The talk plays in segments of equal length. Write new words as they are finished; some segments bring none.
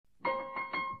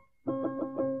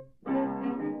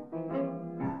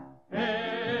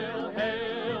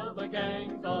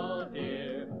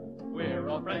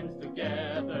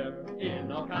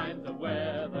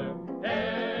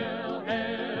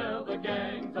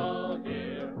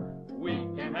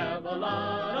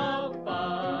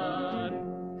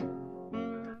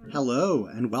Hello,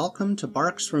 and welcome to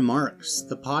Barks Remarks,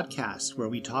 the podcast where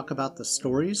we talk about the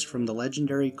stories from the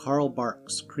legendary Carl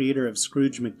Barks, creator of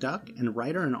Scrooge McDuck and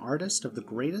writer and artist of the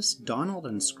greatest Donald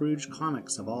and Scrooge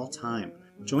comics of all time.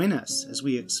 Join us as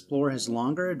we explore his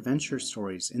longer adventure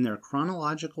stories in their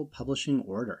chronological publishing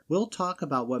order. We'll talk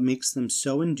about what makes them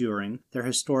so enduring, their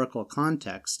historical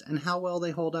context, and how well they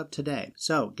hold up today.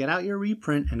 So, get out your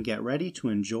reprint and get ready to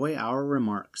enjoy our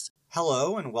remarks.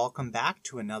 Hello, and welcome back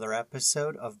to another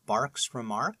episode of Barks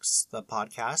Remarks, the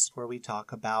podcast where we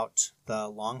talk about the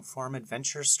long-form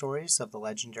adventure stories of the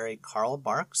legendary Carl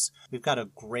Barks. We've got a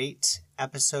great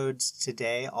episode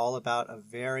today all about a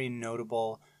very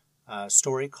notable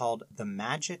story called The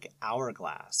Magic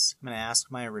Hourglass. I'm going to ask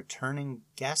my returning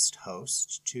guest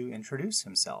host to introduce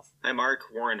himself. Hi Mark,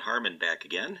 Warren Harmon back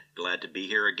again. Glad to be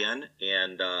here again,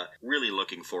 and really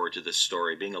looking forward to this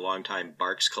story. Being a longtime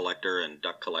Barks collector and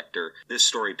duck collector, this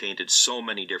story painted so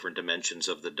many different dimensions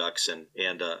of the ducks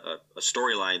and a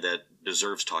storyline that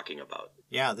deserves talking about.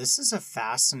 Yeah, this is a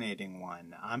fascinating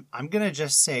one. I'm going to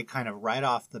just say kind of right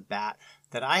off the bat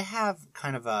that I have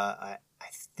kind of I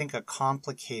think a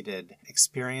complicated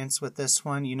experience with this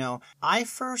one. You know, I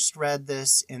first read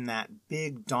this in that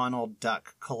big Donald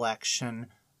Duck collection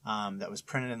that was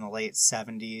printed in the late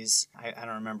 70s. I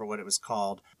don't remember what it was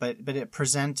called, but it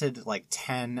presented like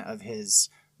 10 of his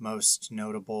most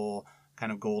notable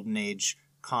kind of golden age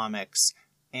comics.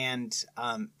 And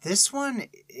this one,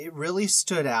 it really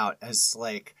stood out as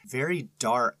like very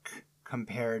dark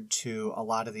compared to a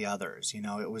lot of the others. You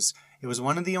know, it was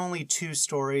one of the only two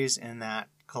stories in that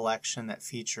collection that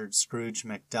featured Scrooge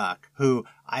McDuck, who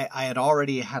I had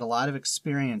already had a lot of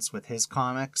experience with his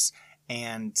comics,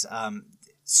 and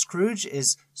Scrooge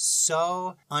is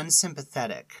so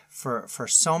unsympathetic for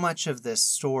so much of this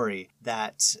story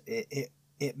that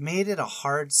it made it a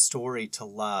hard story to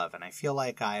love, and I feel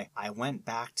like I went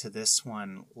back to this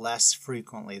one less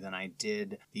frequently than I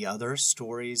did the other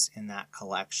stories in that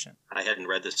collection. I hadn't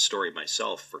read this story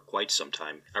myself for quite some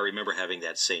time. I remember having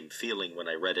that same feeling when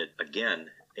I read it again,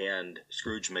 and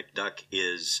Scrooge McDuck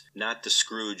is not the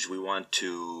Scrooge we want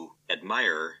to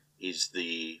admire. He's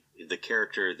the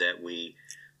character that we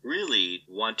really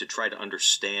want to try to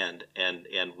understand, and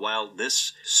while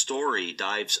this story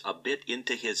dives a bit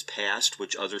into his past,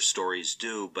 which other stories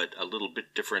do, but a little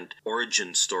bit different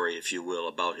origin story, if you will,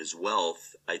 about his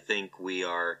wealth, I think we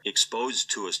are exposed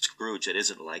to a Scrooge that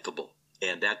isn't likable,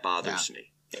 and that bothers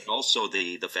me. And also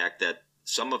the fact that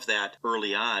some of that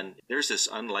early on, there's this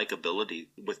unlikability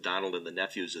with Donald and the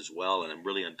nephews as well, and I'm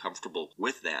really uncomfortable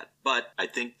with that. But I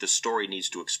think the story needs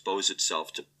to expose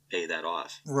itself to pay that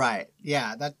off. Right.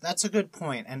 Yeah, that's a good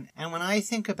point. And when I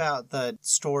think about the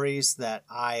stories that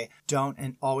I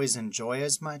don't always enjoy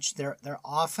as much, they're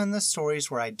often the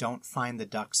stories where I don't find the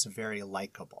ducks very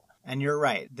likable. And you're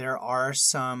right, there are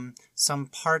some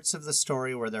parts of the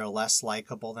story where they're less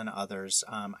likable than others.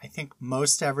 I think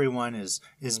most everyone is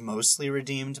mostly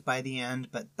redeemed by the end,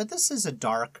 but this is a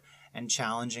dark and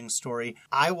challenging story.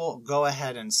 I will go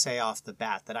ahead and say off the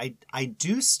bat that I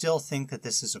do still think that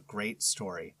this is a great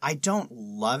story. I don't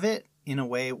love it in a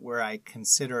way where I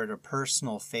consider it a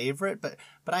personal favorite, but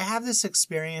I have this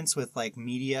experience with like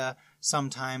media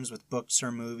sometimes, with books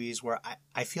or movies, where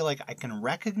I feel like I can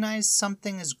recognize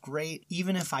something as great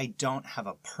even if I don't have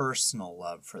a personal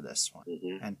love for this one.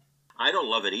 Mm-hmm. And I don't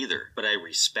love it either, but I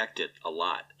respect it a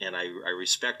lot, and I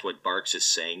respect what Barks is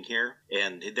saying here.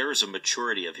 And there is a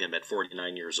maturity of him at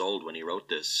 49 years old when he wrote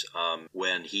this,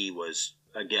 when he was,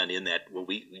 again, in that, what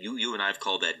you and I have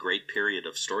called that great period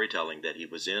of storytelling that he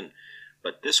was in.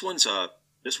 But this one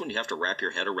you have to wrap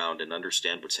your head around and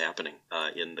understand what's happening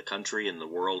in the country, in the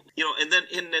world. You know, and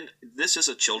then this is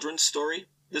a children's story.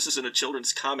 This isn't a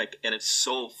children's comic, and it's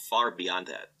so far beyond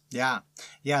that. Yeah,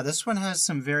 this one has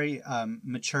some very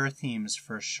mature themes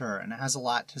for sure, and it has a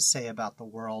lot to say about the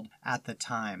world at the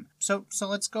time. So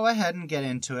let's go ahead and get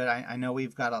into it. I know we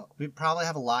probably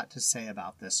have a lot to say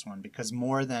about this one, because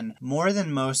more than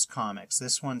most comics,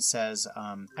 this one says,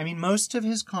 most of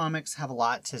his comics have a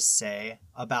lot to say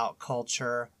about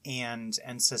culture and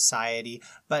society,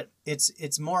 but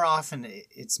it's more often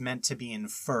it's meant to be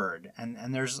inferred,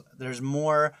 and there's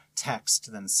more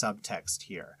text than subtext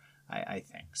here. I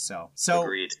think so.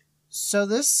 Agreed. So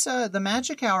this, The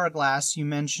Magic Hourglass, you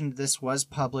mentioned this was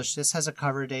published. This has a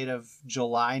cover date of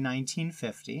July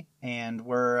 1950, and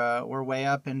we're way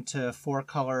up into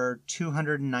 4-color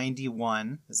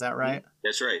 291. Is that right?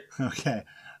 That's right. Okay.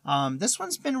 This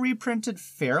one's been reprinted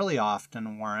fairly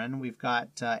often, Warren. We've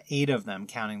got 8 of them,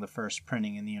 counting the first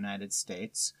printing in the United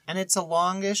States. And it's a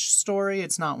longish story.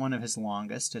 It's not one of his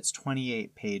longest. It's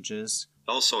 28 pages.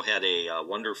 Also had a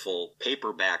wonderful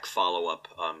paperback follow-up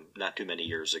not too many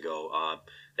years ago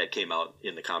that came out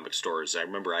in the comic stores. I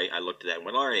remember I looked at that and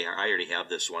went, all right, I already have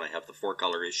this one. I have the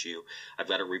 4-color issue. I've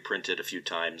got it reprinted a few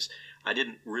times. I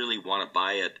didn't really want to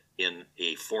buy it in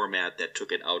a format that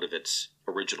took it out of its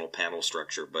original panel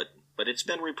structure, but it's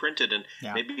been reprinted, and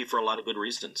maybe for a lot of good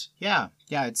reasons. Yeah,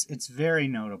 it's very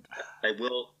notable. I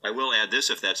will add this,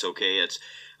 if that's okay. It's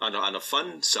on a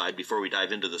fun side before we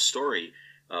dive into the story.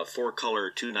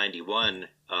 4-color 291,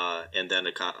 and then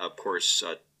of course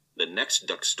the next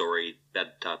Duck story,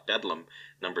 Bedtop Bedlam,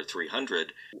 number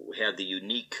 300, had the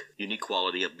unique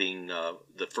quality of being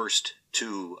the first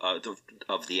 2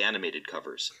 of the animated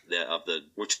covers,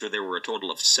 which there were a total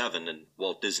of 7, and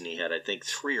Walt Disney had, I think,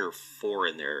 3 or 4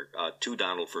 in there. 2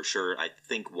 Donald for sure, I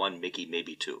think 1 Mickey,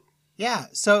 maybe 2. Yeah,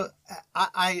 so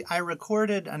I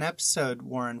recorded an episode,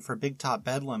 Warren, for Big Top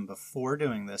Bedlam before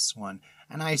doing this one,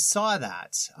 and I saw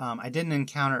that. I didn't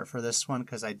encounter it for this one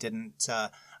because I didn't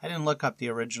look up the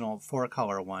original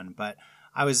 4-color one, but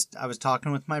I was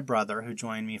talking with my brother who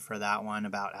joined me for that one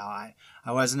about how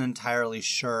I wasn't entirely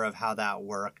sure of how that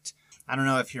worked. I don't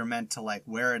know if you're meant to like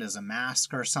wear it as a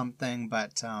mask or something,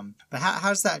 but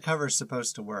how's that cover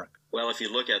supposed to work? Well, if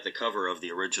you look at the cover of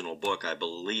the original book, I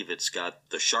believe it's got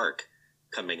the shark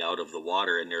coming out of the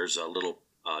water, and there's a little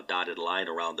dotted line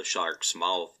around the shark's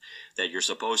mouth that you're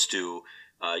supposed to,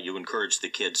 you encourage the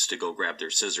kids to go grab their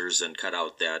scissors and cut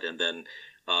out that, and then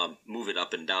move it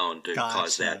up and down to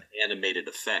cause that animated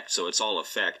effect. So it's all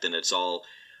effect, and it's all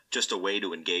just a way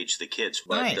to engage the kids.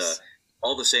 But nice.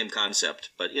 All the same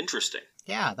concept, but interesting.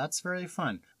 Yeah, that's very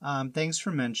fun. Thanks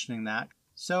for mentioning that.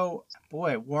 So,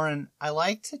 boy, Warren, I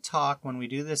like to talk when we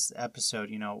do this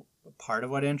episode, part of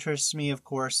what interests me, of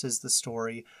course, is the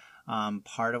story.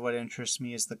 Part of what interests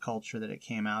me is the culture that it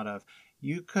came out of.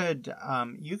 You could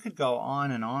go on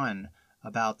and on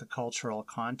about the cultural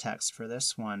context for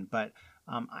this one, but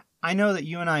I know that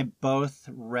you and I both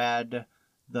read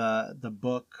the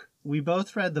book. We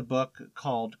both read the book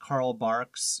called Carl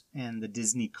Barks and the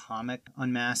Disney comic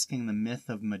Unmasking the Myth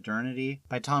of Modernity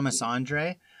by Thomas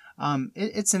Andre.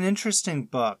 It's an interesting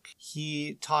book.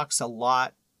 He talks a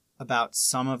lot about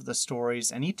some of the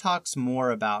stories, and he talks more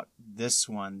about this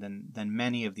one than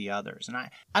many of the others. And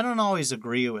I don't always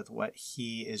agree with what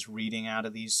he is reading out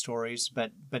of these stories,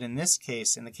 but in this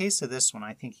case, in the case of this one,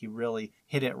 I think he really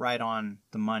hit it right on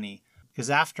the money. Because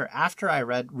after I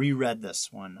reread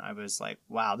this one, I was like,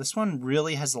 wow, this one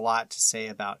really has a lot to say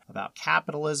about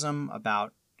capitalism,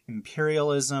 about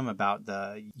imperialism, about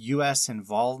the U.S.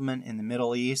 involvement in the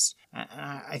Middle East. And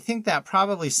I think that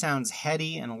probably sounds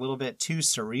heady and a little bit too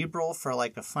cerebral for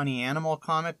like a funny animal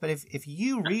comic. But if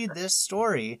you read this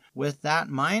story with that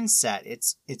mindset,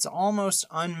 it's almost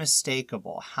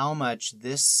unmistakable how much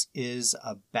this is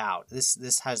about.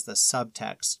 This has the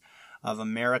subtext of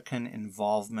American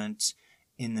involvement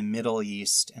in the Middle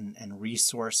East and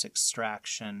resource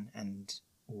extraction and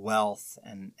wealth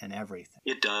and everything.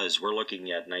 It does. We're looking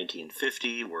at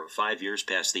 1950. We're 5 years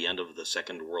past the end of the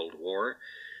Second World War.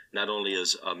 Not only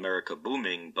is America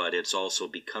booming, but it's also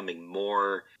becoming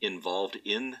more involved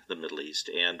in the Middle East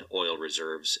and oil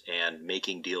reserves and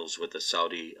making deals with the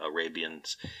Saudi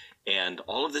Arabians. And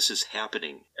all of this is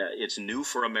happening. It's new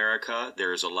for America.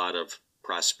 There's a lot of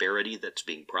prosperity that's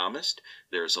being promised.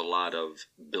 There's a lot of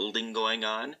building going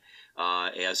on,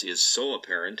 as is so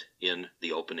apparent in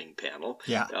the opening panel.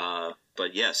 Yeah.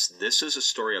 But yes, this is a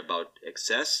story about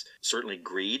excess, certainly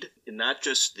greed, not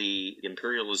just the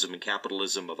imperialism and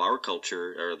capitalism of our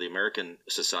culture or the American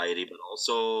society, but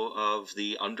also of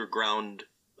the underground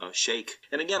shake.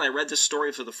 And again, I read this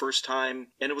story for the first time,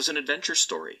 and it was an adventure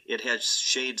story. It has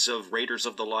shades of Raiders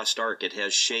of the Lost Ark. It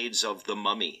has shades of The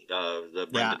Mummy, the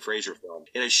Brendan Fraser film.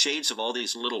 It has shades of all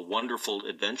these little wonderful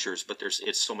adventures, but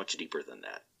it's so much deeper than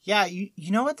that. Yeah,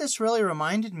 you know what this really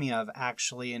reminded me of,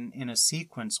 actually, in a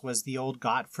sequence, was the old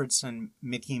Gottfredson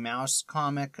Mickey Mouse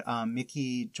comic,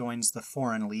 Mickey Joins the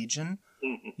Foreign Legion.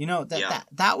 You know,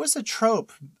 that was a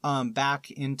trope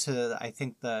back into, I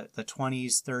think, the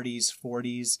 20s, 30s,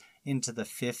 40s, into the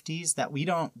 50s that we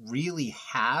don't really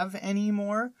have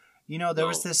anymore. You know, there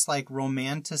was this like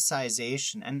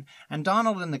romanticization, and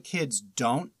Donald and the kids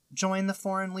don't join the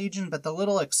Foreign Legion, but the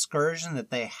little excursion that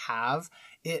they have,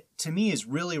 it to me is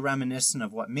really reminiscent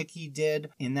of what Mickey did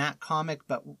in that comic,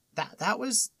 but that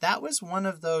was one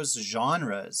of those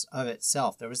genres of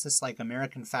itself. There was this like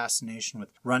American fascination with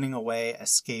running away,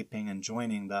 escaping, and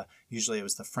joining usually it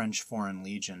was the French Foreign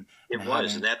Legion. It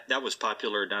was, and that was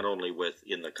popular not only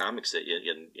in the comics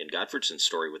in Gottfredson's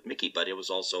story with Mickey, but it was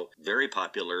also very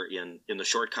popular in the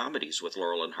short comedies with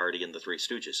Laurel and Hardy and the Three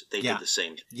Stooges. They did the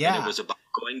same. Yeah, and it was about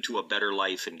going to a better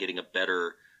life and getting a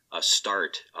better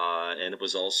start, and it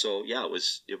was also it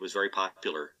was very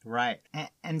popular. Right.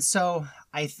 And so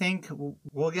I think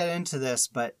we'll get into this,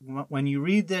 but when you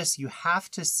read this, you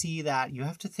have to see that, you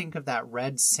have to think of that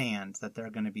red sand that they're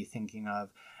going to be thinking of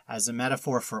as a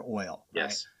metaphor for oil.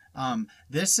 Yes. Right?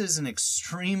 This is an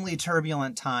extremely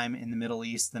turbulent time in the Middle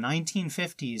East. The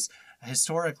 1950s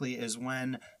historically is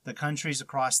when the countries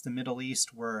across the Middle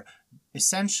East were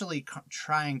essentially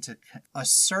trying to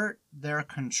assert their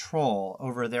control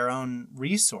over their own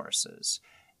resources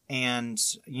and,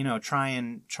 you know, try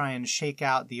and shake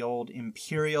out the old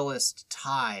imperialist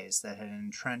ties that had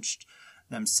entrenched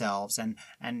themselves. And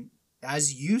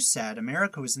as you said,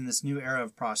 America was in this new era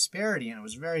of prosperity, and it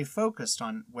was very focused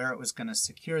on where it was going to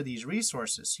secure these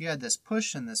resources. So you had this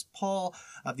push and this pull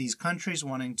of these countries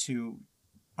wanting to,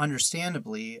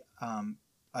 understandably,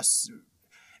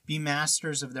 be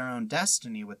masters of their own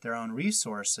destiny with their own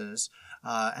resources,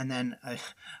 and then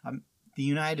the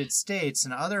United States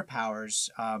and other powers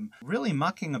really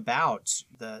mucking about.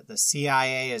 The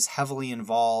CIA is heavily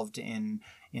involved in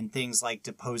things like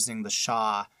deposing the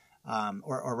Shah,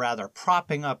 or rather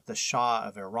propping up the Shah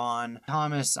of Iran.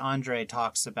 Thomas Andre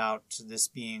talks about this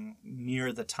being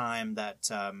near the time that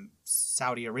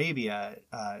Saudi Arabia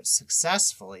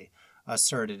successfully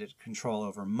asserted control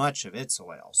over much of its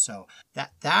oil. So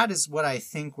that is what I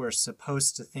think we're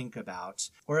supposed to think about.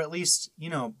 Or at least, you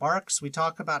know, Barks, we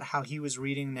talk about how he was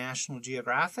reading National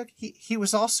Geographic. He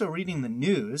was also reading the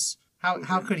news.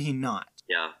 How could he not?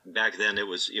 Yeah, back then it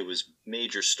was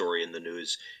major story in the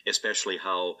news, especially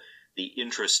how the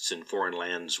interests in foreign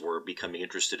lands were becoming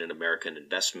interested in American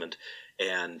investment,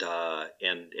 and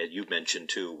you mentioned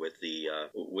too with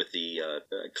the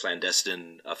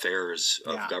clandestine affairs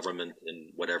of government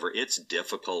and whatever. It's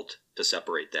difficult to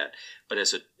separate that. But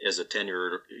as a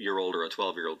 10-year-old or a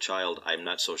 12-year-old child, I'm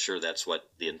not so sure that's what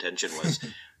the intention was.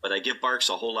 But I give Barks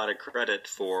a whole lot of credit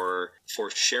for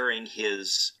sharing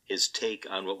his take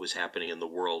on what was happening in the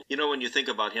world. You know, when you think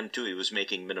about him too, he was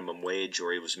making minimum wage,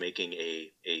 or he was making a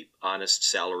honest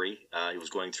salary. He was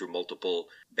going through multiple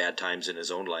bad times in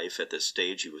his own life at this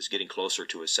stage. He was getting closer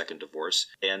to his second divorce,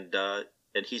 and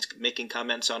he's making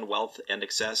comments on wealth and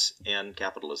excess and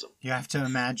capitalism. You have to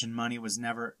imagine money was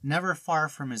never far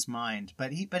from his mind,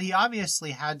 but he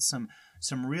obviously had some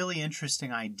really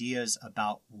interesting ideas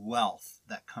about wealth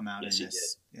that come out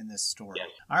in this story. Yeah.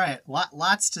 All right,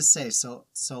 lots to say. So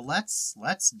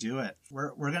let's do it.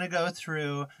 We're going to go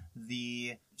through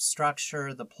the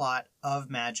structure, the plot of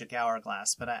Magic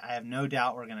Hourglass, but I have no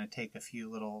doubt we're going to take a few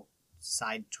little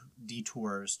side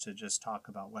detours to just talk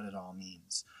about what it all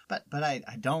means. But I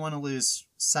don't want to lose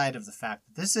sight of the fact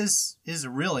that this is a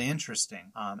really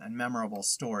interesting and memorable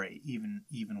story,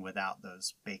 even without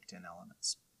those baked in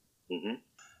elements. Mm-hmm.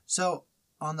 So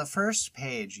on the first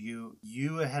page,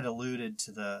 you had alluded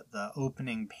to the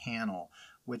opening panel,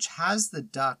 which has the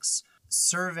ducks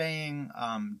surveying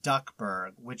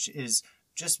Duckburg, which is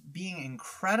just being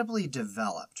incredibly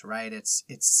developed, right? It's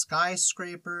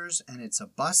skyscrapers and it's a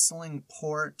bustling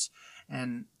port,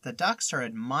 and the ducks are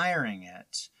admiring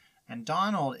it. And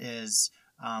Donald is,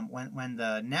 when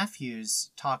the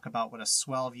nephews talk about what a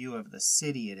swell view of the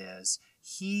city it is,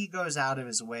 he goes out of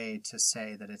his way to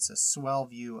say that it's a swell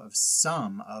view of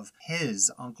some of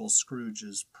his Uncle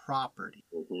Scrooge's property.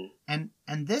 Mm-hmm.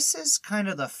 And this is kind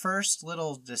of the first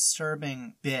little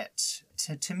disturbing bit.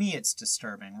 To me, it's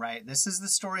disturbing, right? This is the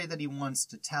story that he wants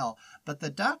to tell. But the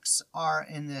ducks are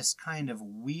in this kind of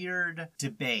weird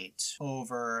debate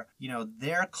over, you know,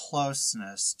 their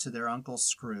closeness to their Uncle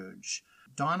Scrooge.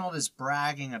 Donald is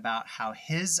bragging about how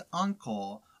his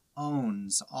uncle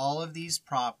owns all of these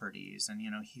properties, and, you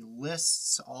know, he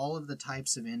lists all of the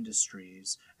types of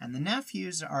industries, and the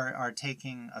nephews are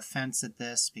taking offense at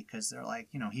this because they're like,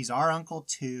 you know, he's our uncle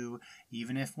too,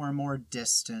 even if we're more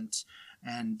distant.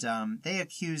 And they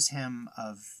accuse him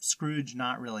of Scrooge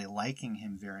not really liking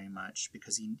him very much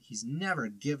because he's never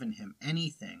given him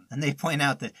anything. And they point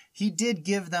out that he did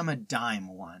give them a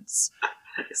dime once.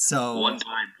 So one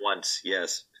time once,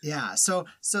 yes. Yeah, so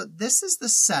this is the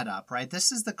setup, right?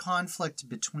 This is the conflict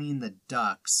between the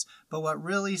ducks. But what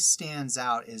really stands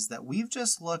out is that we've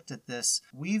just looked at this.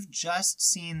 We've just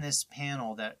seen this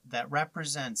panel that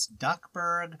represents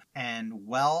Duckburg and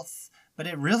wealth, but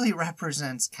it really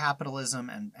represents capitalism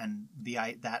and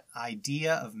that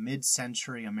idea of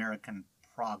mid-century American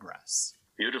progress.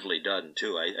 Beautifully done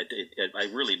too. I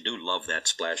really do love that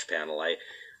splash panel.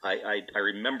 I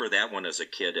remember that one as a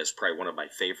kid as probably one of my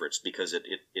favorites because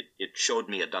it showed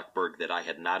me a Duckburg that I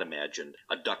had not imagined,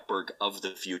 a Duckburg of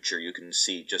the future. You can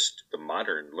see just the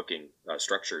modern looking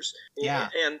structures. Yeah.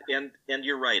 And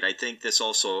you're right. I think this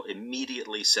also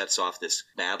immediately sets off this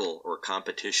battle or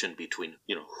competition between,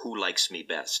 who likes me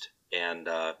best. And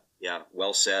yeah,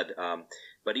 well said.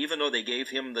 But even though they gave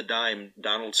him the dime,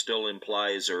 Donald still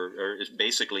implies or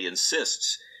basically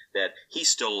insists that he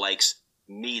still likes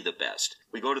me the best.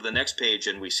 We go to the next page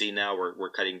and we see now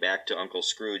we're cutting back to Uncle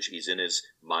Scrooge. He's in his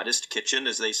modest kitchen,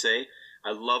 as they say.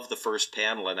 I love the first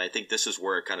panel, and I think this is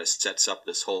where it kind of sets up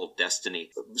this whole destiny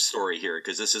story here,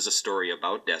 because this is a story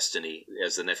about destiny.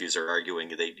 As the nephews are arguing,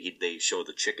 they show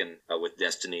the chicken with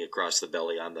destiny across the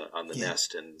belly on the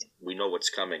nest, and we know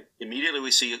what's coming. Immediately we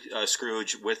see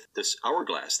Scrooge with this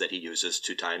hourglass that he uses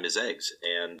to time his eggs,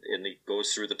 and he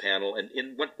goes through the panel.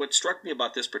 And what struck me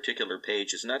about this particular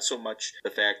page is not so much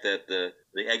the fact that the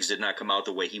eggs did not come out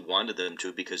the way he wanted them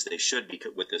to, because they should be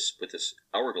with this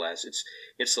hourglass.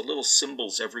 It's the little symbols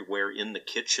everywhere in the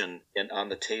kitchen and on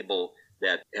the table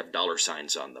that have dollar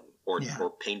signs on them, or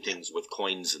paintings with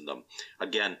coins in them.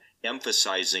 Again,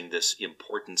 emphasizing this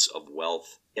importance of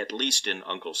wealth, at least in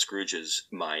Uncle Scrooge's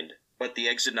mind. But the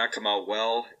eggs did not come out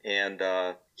well, and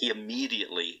he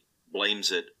immediately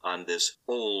blames it on this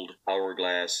old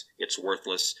hourglass. It's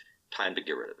worthless. Time to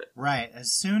get rid of it. Right.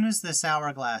 As soon as this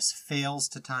hourglass fails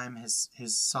to time his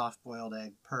soft-boiled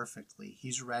egg perfectly,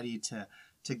 he's ready to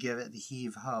give it the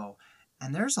heave-ho.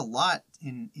 And there's a lot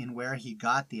in where he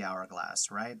got the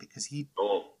hourglass, right? Because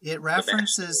it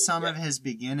references some of his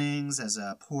beginnings as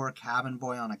a poor cabin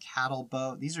boy on a cattle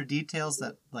boat. These are details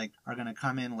that are going to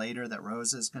come in later that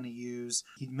Rosa is going to use.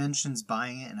 He mentions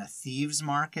buying it in a thieves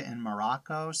market in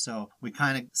Morocco, so we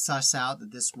kind of suss out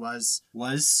that this was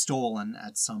stolen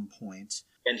at some point.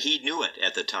 And he knew it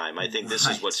at the time. I think this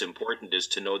is what's important, is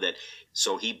to know that.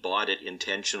 So he bought it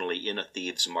intentionally in a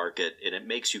thieves market, and it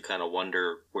makes you kind of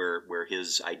wonder where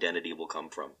his identity will come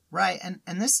from. Right,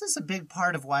 and this is a big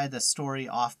part of why the story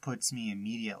off-puts me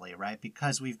immediately, right?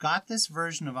 Because we've got this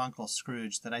version of Uncle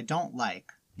Scrooge that I don't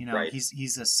like. Right.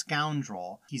 He's a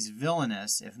scoundrel. He's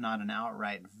villainous, if not an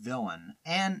outright villain.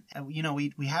 And,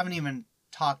 we haven't even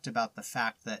talked about the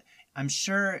fact that I'm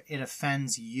sure it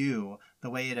offends you the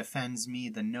way it offends me,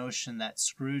 the notion that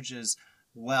Scrooge's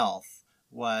wealth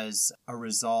was a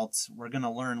result. We're going to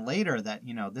learn later that,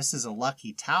 this is a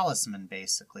lucky talisman,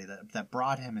 basically, that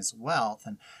brought him his wealth.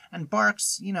 And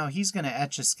Barks, he's going to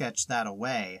etch-a-sketch that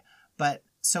away. But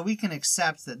so we can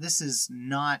accept that this is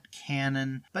not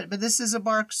canon, but this is a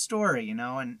Barks story,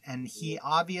 and he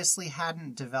obviously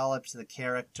hadn't developed the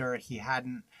character. He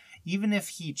hadn't, even if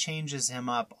he changes him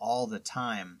up all the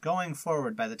time, going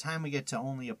forward, by the time we get to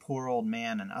Only a Poor Old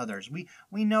Man and others,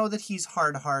 we know that he's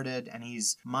hard-hearted and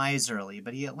he's miserly,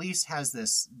 but he at least has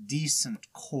this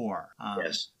decent core.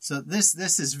 Yes. So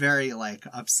this is very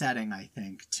upsetting, I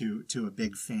think, to a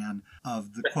big fan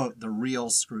of the quote the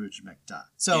real Scrooge McDuck.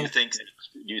 So do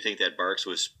you think that Barks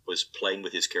was playing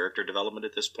with his character development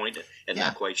at this point and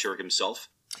not quite sure himself?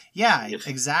 Yeah,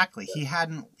 exactly. He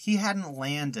hadn't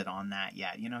landed on that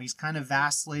yet. He's kind of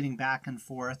vacillating back and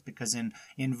forth because in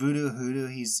Voodoo Hoodoo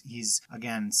he's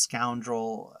again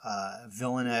scoundrel,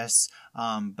 villainous.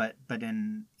 But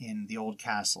in The Old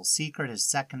Castle Secret, his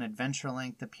second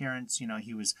adventure-length appearance,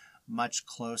 he was much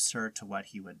closer to what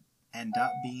he would end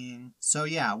up being. So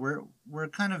yeah, we're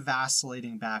kind of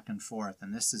vacillating back and forth,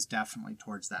 and this is definitely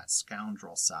towards that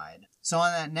scoundrel side. So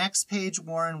on that next page,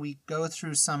 Warren, we go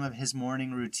through some of his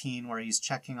morning routine where he's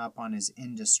checking up on his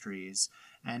industries,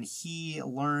 and he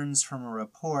learns from a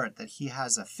report that he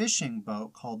has a fishing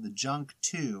boat called the Junk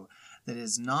 2 that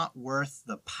is not worth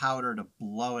the powder to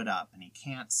blow it up, and he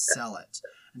can't sell it.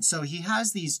 And so he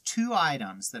has these two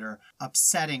items that are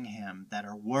upsetting him, that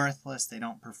are worthless, they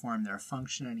don't perform their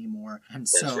function anymore. And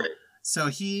so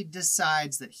he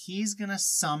decides that he's going to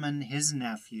summon his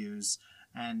nephews,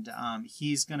 and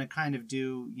he's going to kind of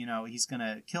do, he's going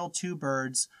to kill two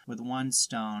birds with one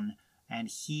stone, and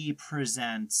he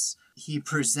presents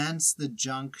the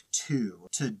Junk 2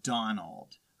 to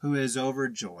Donald, who is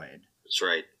overjoyed. That's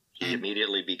right. He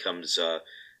immediately becomes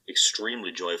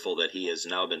extremely joyful that he has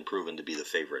now been proven to be the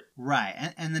favorite.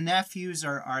 Right, and the nephews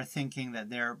are thinking that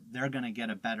they're going to get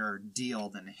a better deal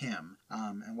than him.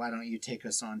 And why don't you take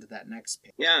us on to that next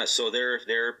page? Yeah, so they're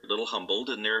a little humbled,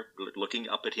 and they're looking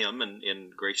up at him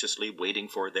and graciously waiting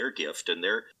for their gift. And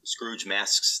Scrooge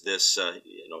masks this,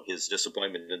 his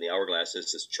disappointment in the hourglass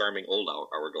as this charming old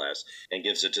hourglass, and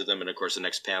gives it to them. And of course, the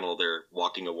next panel, they're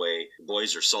walking away. The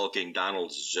boys are sulking.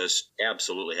 Donald's just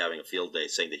absolutely having a field day,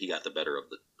 saying that he got the better of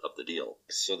the deal.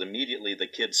 So immediately the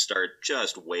kids start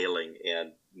just wailing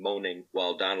and moaning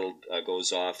while Donald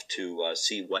goes off to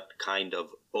see what kind of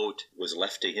boat was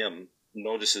left to him.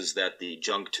 Notices that the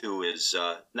Junk 2 is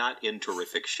not in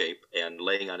terrific shape and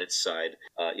laying on its side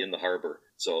in the harbor.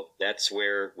 So that's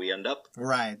where we end up.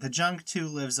 Right. The Junk 2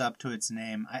 lives up to its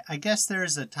name. I guess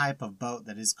there's a type of boat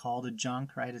that is called a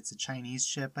junk, right? It's a Chinese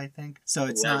ship, I think. So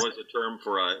it's that not... was a term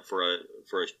for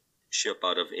a ship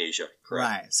out of Asia. Correct.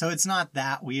 Right. So it's not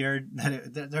that weird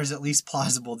that there's at least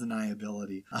plausible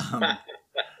deniability.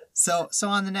 So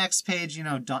on the next page,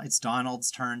 it's Donald's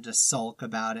turn to sulk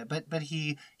about it, but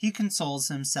he consoles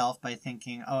himself by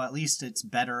thinking, oh, at least it's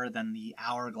better than the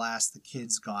hourglass the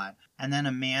kids got. And then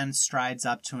a man strides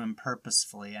up to him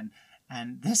purposefully,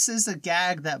 and this is a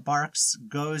gag that Barks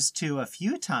goes to a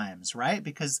few times, right?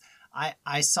 Because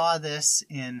I saw this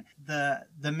in the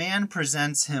man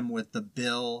presents him with the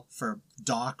bill for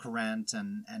dock rent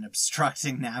and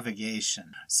obstructing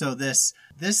navigation. So this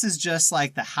is just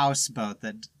like the houseboat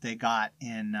that they got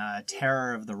in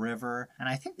Terror of the River. And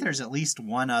I think there's at least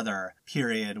one other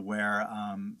period where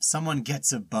someone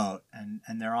gets a boat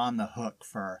and they're on the hook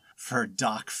for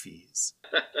dock fees.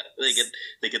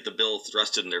 They get the bill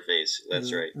thrusted in their face.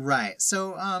 That's right. Right.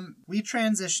 So we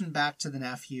transition back to the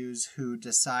nephews, who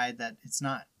decide that it's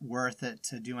not worth it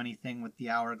to do anything with the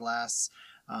hourglass.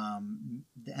 And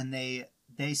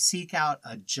they seek out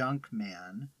a junk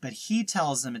man, but he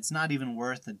tells them it's not even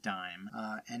worth a dime.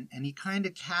 And he kind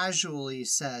of casually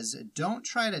says, don't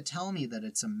try to tell me that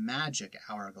it's a magic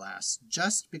hourglass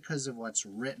just because of what's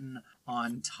written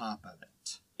on top of it.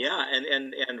 Yeah,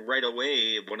 and right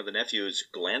away, one of the nephews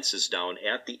glances down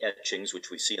at the etchings,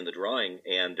 which we see in the drawing,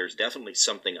 and there's definitely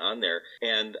something on there.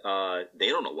 And they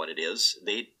don't know what it is.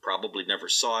 They probably never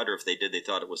saw it, or if they did, they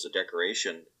thought it was a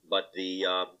decoration. But the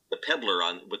peddler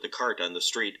with the cart on the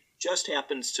street just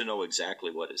happens to know exactly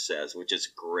what it says, which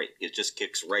is great. It just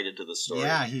kicks right into the story.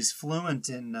 Yeah, he's fluent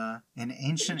in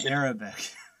ancient Arabic.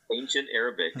 Ancient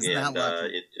Arabic, and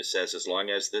it just says, as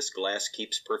long as this glass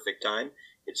keeps perfect time,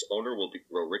 its owner will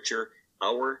grow richer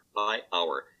hour by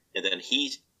hour. And then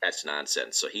that's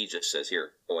nonsense. So he just says,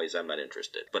 here, boys, I'm not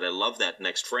interested. But I love that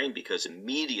next frame because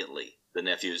immediately the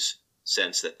nephews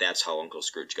sense that that's how Uncle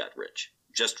Scrooge got rich.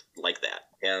 Just like that.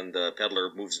 And the peddler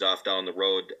moves off down the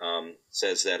road,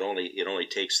 says that it only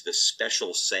takes this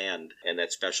special sand, and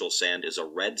that special sand is a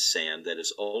red sand that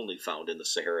is only found in the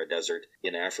Sahara Desert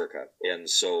in Africa. And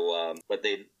so, but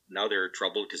now they're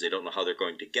troubled because they don't know how they're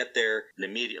going to get there. And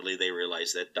immediately they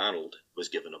realize that Donald was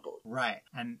given a boat. Right.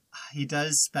 And he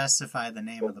does specify the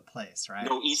name of the place, right?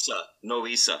 No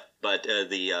Isa. But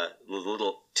the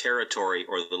little territory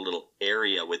or the little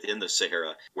area within the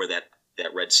Sahara where that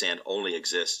red sand only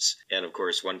exists. And of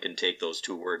course, one can take those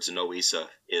two words, no Isa,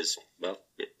 is, well,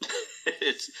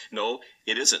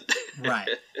 it isn't. Right.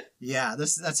 Yeah,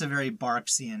 that's a very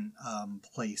Barksian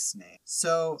place name.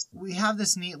 So we have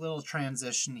this neat little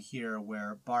transition here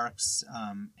where Barks,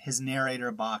 his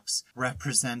narrator box,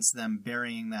 represents them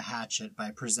burying the hatchet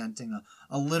by presenting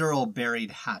a literal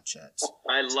buried hatchet.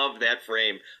 I love that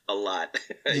frame a lot.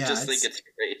 I just think it's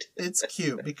great. It's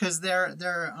cute because they're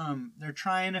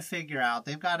trying to figure out,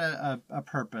 they've got a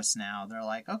purpose now. They're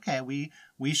like, okay,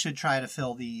 we should try to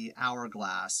fill the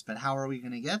hourglass, but how are we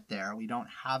going to get there? We don't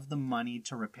have the money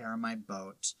to repair my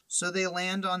boat. So they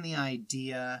land on the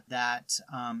idea that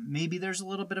maybe there's a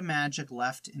little bit of magic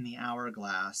left in the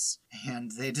hourglass,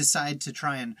 and they decide to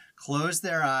try and close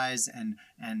their eyes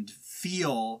and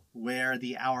feel where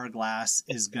the hourglass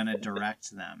is going to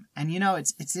direct them. And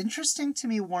it's interesting to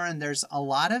me, Warren, there's a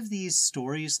lot of these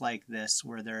stories like this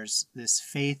where there's this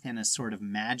faith in a sort of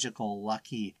magical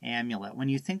lucky amulet. When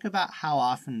you think about how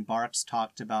often Barks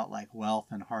talked about like wealth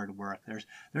and hard work,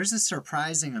 there's a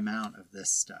surprising amount of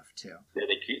this stuff too. Yeah,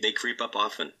 they creep up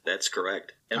often. That's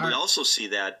correct. And we also see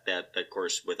that of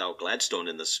course, without Gladstone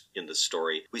in this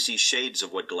story, we see shades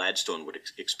of what Gladstone would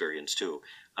experience too.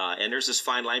 And there's this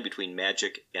fine line between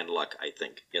magic and luck, I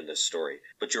think, in this story.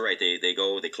 But you're right.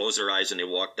 They close their eyes and they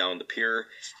walk down the pier,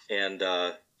 and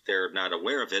they're not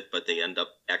aware of it, but they end up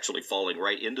actually falling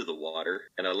right into the water.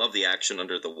 And I love the action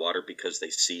under the water because they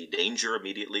see danger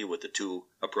immediately with the two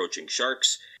approaching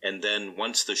sharks. And then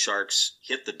once the sharks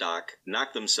hit the dock,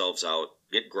 knock themselves out,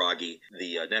 get groggy,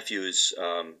 the nephews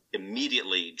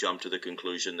immediately jump to the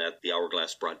conclusion that the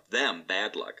hourglass brought them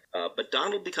bad luck. But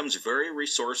Donald becomes very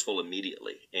resourceful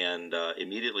immediately and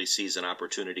immediately sees an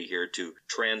opportunity here to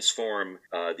transform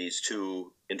these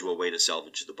two into a way to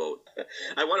salvage the boat.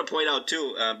 I want to point out,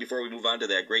 too, before we move on to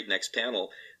that great next panel,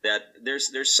 that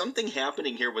there's something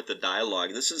happening here with the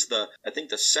dialogue. This is I think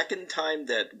the second time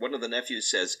that one of the nephews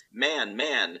says, man,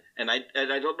 and I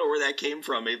don't know where that came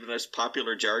from, even as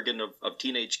popular jargon of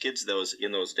teenage kids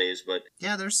in those days. But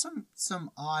yeah, there's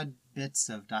some odd bits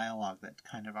of dialogue that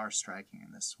kind of are striking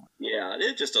in this one. Yeah,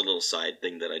 it's just a little side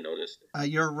thing that I noticed.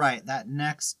 You're right. That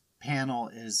next panel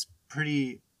is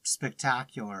pretty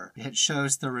spectacular. It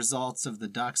shows the results of the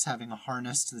ducks having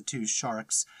harnessed the two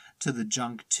sharks to the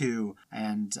junk 2,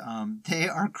 and they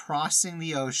are crossing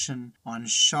the ocean on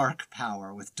shark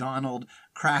power with Donald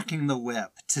cracking the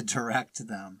whip to direct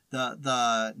them.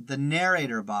 The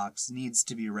narrator box needs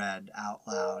to be read out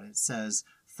loud. It says,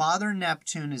 Father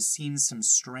Neptune has seen some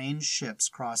strange ships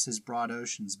cross his broad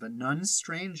oceans, but none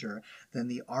stranger than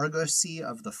the argosy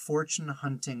of the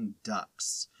fortune-hunting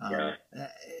ducks.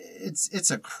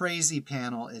 It's a crazy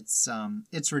panel.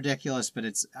 It's ridiculous, but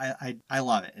I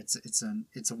love it.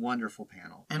 It's a wonderful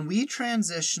panel. And we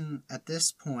transition at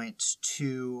this point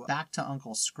back to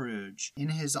Uncle Scrooge in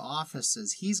his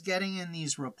offices. He's getting in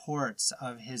these reports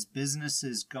of his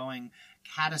businesses going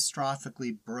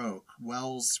catastrophically broke,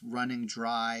 wells running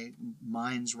dry,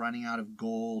 mines running out of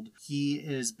gold. He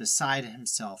is beside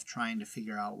himself trying to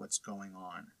figure out what's going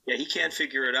on. Yeah, he can't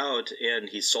figure it out, and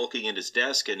he's sulking at his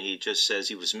desk, and he just says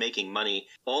he was making money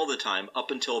all the time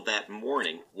up until that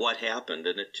morning. What happened?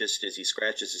 And it just, as he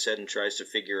scratches his head and tries to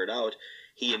figure it out,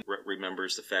 he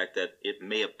remembers the fact that it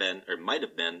may have been, or might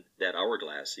have been, that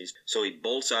hourglass. So he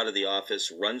bolts out of the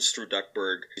office, runs through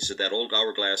Duckburg. He said that old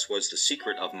hourglass was the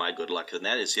secret of my good luck, and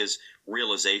that is his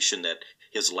realization that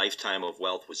his lifetime of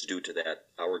wealth was due to that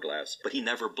hourglass. But he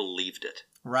never believed it.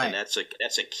 Right. And that's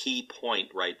a key point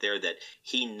right there, that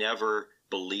he never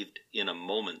believed in a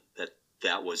moment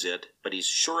that was it, but he's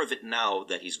sure of it now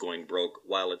that he's going broke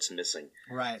while it's missing.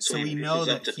 Right. So we know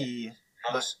that he...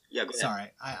 Yeah, go ahead.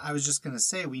 Sorry, I was just going to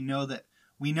say we know that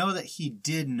he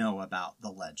did know about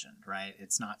the legend, right?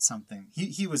 It's not something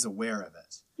he was aware of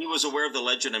it. He was aware of the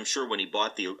legend, I'm sure, when he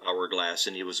bought the hourglass,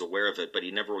 and he was aware of it, but he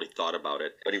never really thought about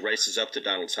it. But he races up to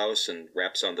Donald's house and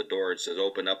raps on the door and says,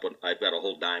 "Open up! I've got a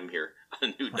whole dime here, a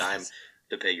new dime."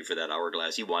 To pay you for that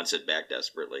hourglass. He wants it back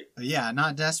desperately. Yeah,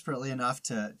 not desperately enough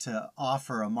to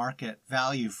offer a market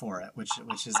value for it, which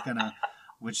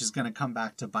is gonna come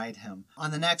back to bite him.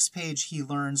 On the next page, he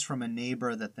learns from a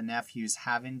neighbor that the nephews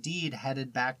have indeed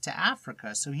headed back to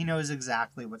Africa, so he knows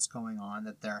exactly what's going on,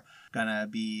 that they're gonna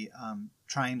be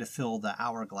trying to fill the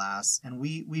hourglass. And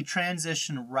we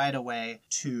transition right away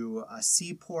to a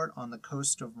seaport on the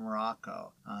coast of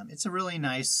Morocco. It's a really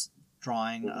nice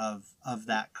drawing of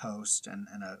that coast and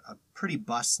a pretty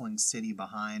bustling city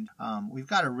behind. We've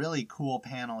got a really cool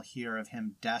panel here of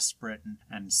him desperate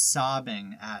and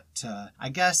sobbing at, I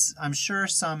guess, I'm sure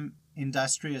some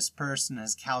industrious person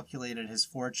has calculated his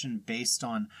fortune based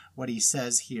on what he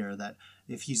says here, that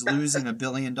if he's losing $1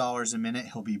 billion a minute,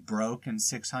 he'll be broke in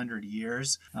 600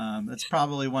 years. That's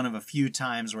probably one of a few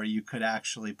times where you could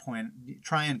actually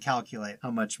try and calculate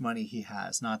how much money he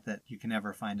has. Not that you can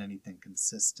ever find anything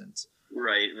consistent.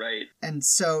 Right. And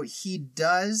so he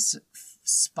does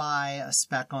spy a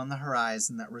speck on the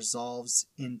horizon that resolves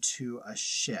into a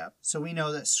ship. So we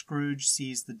know that Scrooge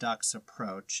sees the ducks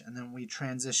approach, and then we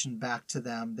transition back to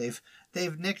them.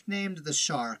 They've nicknamed the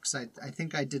sharks. I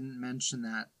think I didn't mention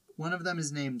that. One of them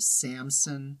is named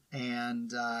Samson,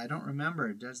 and I don't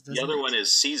remember. The other one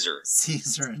is Caesar.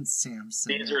 Caesar and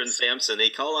Samson. And Samson. They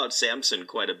call out Samson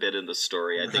quite a bit in the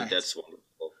story. I think that's one.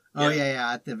 Oh,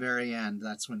 yeah. At the very end,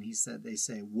 that's when they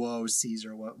say, "Whoa,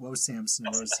 Caesar! Whoa, Samson!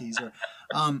 Whoa, Caesar!"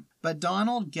 But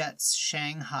Donald gets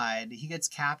shanghaied. He gets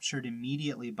captured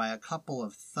immediately by a couple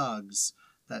of thugs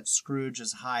that Scrooge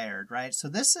has hired. Right. So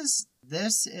this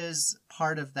is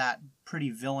part of that pretty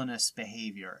villainous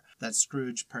behavior that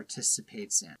Scrooge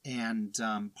participates in, and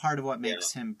part of what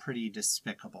makes him pretty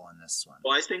despicable in this one.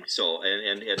 Well, I think so,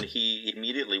 and he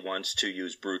immediately wants to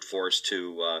use brute force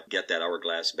to get that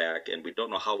hourglass back, and we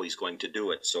don't know how he's going to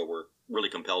do it, so we're really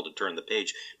compelled to turn the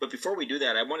page. But before we do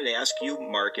that, I wanted to ask you,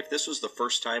 Mark, if this was the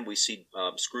first time we see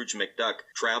Scrooge McDuck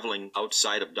traveling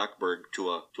outside of Duckburg to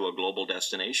a global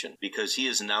destination, because he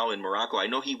is now in Morocco. I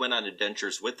know he went on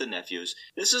adventures with the nephews.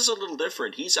 This is a little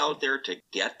different. He's out there to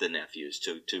get the nephews,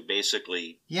 to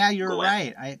basically. Yeah, you're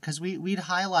right. Because we'd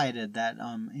highlighted that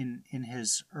in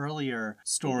his earlier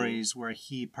stories where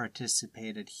he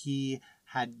participated, he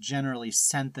had generally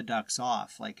sent the ducks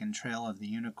off, like in Trail of the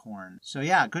Unicorn. So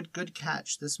yeah, good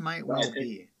catch. This might well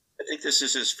be. I think this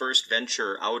is his first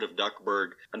venture out of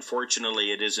Duckburg.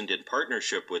 Unfortunately, it isn't in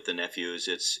partnership with the nephews.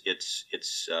 It's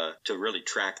to really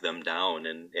track them down.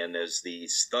 And as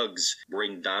these thugs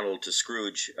bring Donald to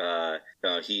Scrooge,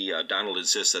 Donald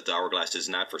insists that the hourglass is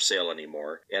not for sale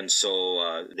anymore. And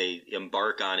so they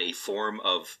embark on a form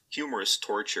of humorous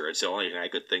torture. It's the only thing I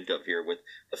could think of here, with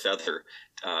the feather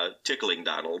tickling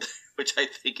Donald, which I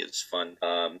think is fun.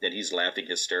 And he's laughing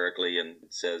hysterically and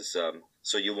says,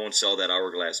 so you won't sell that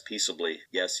hourglass peaceably?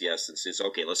 Yes. And says,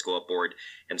 okay, let's go aboard.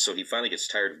 And so he finally gets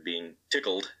tired of being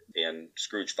tickled, and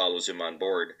Scrooge follows him on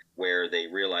board, where they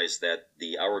realize that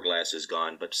the hourglass is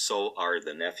gone, but so are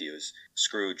the nephews.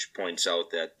 Scrooge points out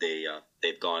that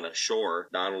they've gone ashore.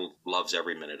 Donald loves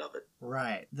every minute of it.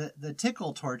 Right. The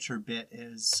tickle torture bit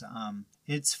is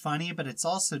it's funny, but it's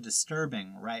also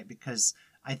disturbing, right? Because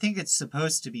I think it's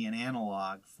supposed to be an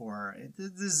analog for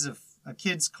this is a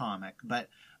kid's comic, but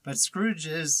Scrooge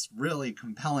is really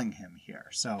compelling him here.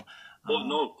 So,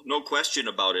 well, no question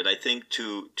about it. I think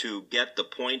to get the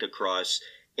point across,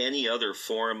 any other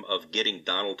form of getting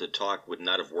Donald to talk would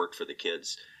not have worked for the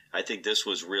kids. I think this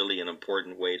was really an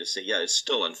important way to say, yeah, it's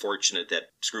still unfortunate that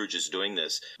Scrooge is doing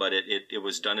this, but it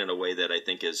was done in a way that I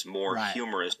think is more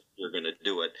humorous. You're going to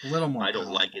do it. A little more. I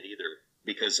don't like it either,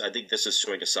 because I think this is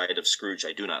showing a side of Scrooge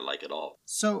I do not like at all.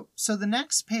 So the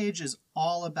next page is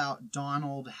all about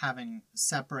Donald having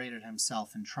separated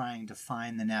himself and trying to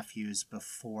find the nephews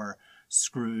before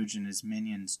Scrooge and his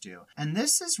minions do. And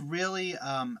this is really,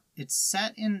 it's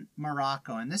set in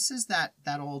Morocco, and this is that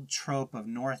old trope of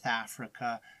North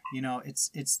Africa. You know,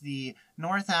 it's the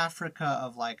North Africa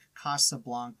of like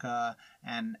Casablanca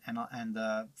and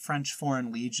the French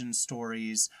Foreign Legion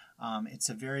stories. It's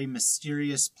a very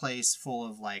mysterious place full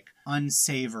of like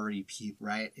unsavory people,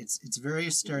 right? It's very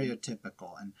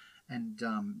stereotypical,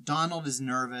 and Donald is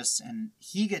nervous, and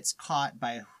he gets caught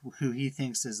by who he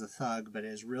thinks is a thug, but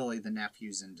is really the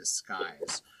nephews in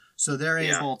disguise. So they're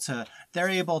able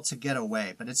to get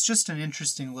away, but it's just an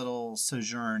interesting little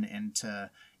sojourn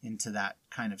into that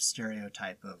kind of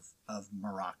stereotype of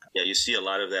Morocco. Yeah, you see a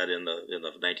lot of that in the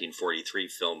 1943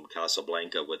 film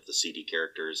Casablanca with the seedy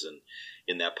characters and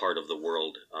in that part of the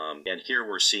world. And here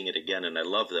we're seeing it again, and I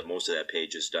love that most of that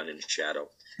page is done in shadow,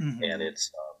 and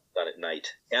it's done at night.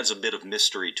 Adds a bit of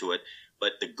mystery to it.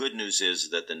 But the good news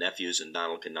is that the nephews and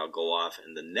Donald can now go off,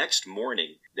 and the next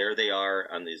morning, there they are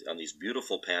on these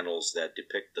beautiful panels that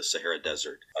depict the Sahara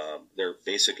Desert. They're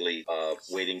basically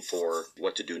waiting for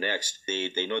what to do next.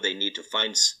 They know they need to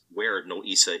find where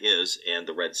Noissa is and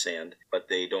the red sand, but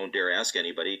they don't dare ask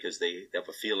anybody because they have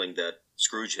a feeling that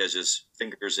Scrooge has his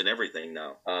fingers in everything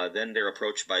now. Then they're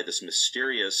approached by this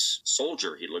mysterious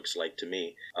soldier, he looks like to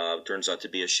me. Turns out to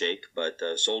be a sheikh, but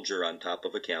a soldier on top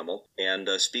of a camel, and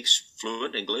speaks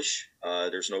fluent English.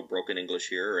 There's no broken English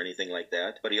here or anything like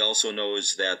that. But he also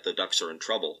knows that the ducks are in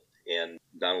trouble. And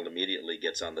Donald immediately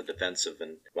gets on the defensive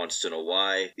and wants to know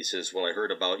why. He says, well, I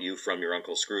heard about you from your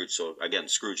Uncle Scrooge. So again,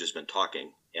 Scrooge has been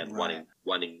talking and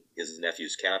wanting his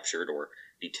nephews captured or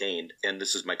detained. And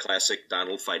this is my classic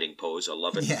Donald fighting pose. I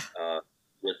love it. Yeah.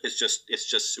 It's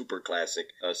just super classic.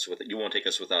 So you won't take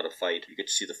us without a fight. You get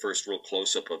to see the first real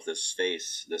close-up of this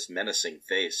face, this menacing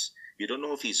face. You don't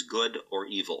know if he's good or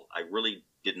evil. I really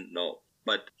didn't know.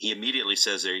 But he immediately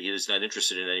says that he is not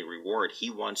interested in any reward. He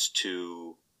wants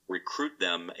to recruit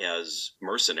them as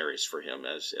mercenaries for him,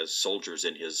 as soldiers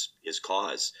in his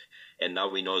cause. And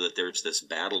now we know that there's this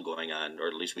battle going on, or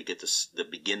at least we get the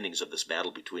beginnings of this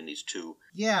battle between these two.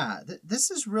 Yeah,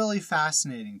 this is really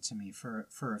fascinating to me for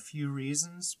a few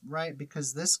reasons, right?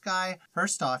 Because this guy,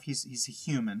 first off, he's a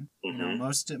human. You know,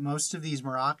 most of these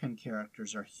Moroccan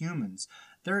characters are humans.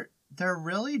 They're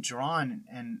really drawn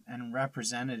and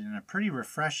represented in a pretty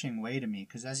refreshing way to me,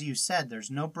 because as you said,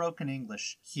 there's no broken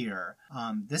English here.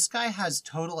 This guy has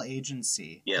total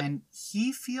agency, and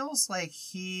he feels like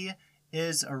he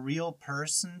is a real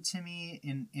person to me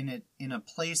in a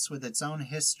place with its own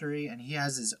history, and he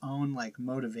has his own like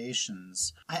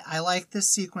motivations. I like this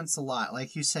sequence a lot.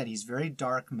 Like you said, he's very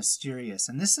dark, mysterious,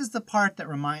 and this is the part that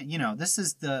this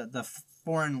is the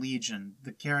Foreign Legion,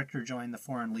 the character joined the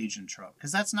Foreign Legion trope,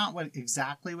 because that's not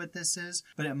exactly what this is,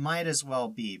 but it might as well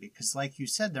be, because like you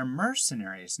said, they're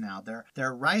mercenaries now.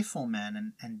 They're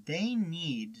riflemen, and they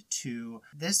need to,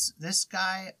 this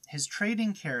guy, his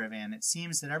trading caravan, it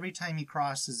seems that every time he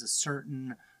crosses a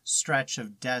certain stretch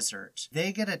of desert,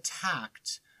 they get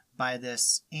attacked by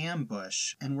this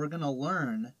ambush, and we're going to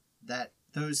learn that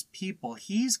those people,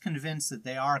 he's convinced that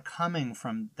they are coming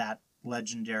from that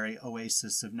legendary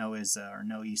oasis of Noissa or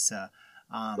Noissa,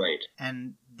 Right.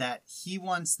 and that he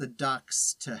wants the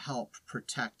ducks to help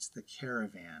protect the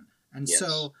caravan. And Yes.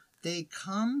 so they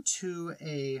come to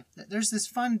there's this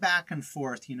fun back and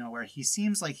forth, where he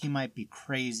seems like he might be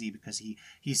crazy because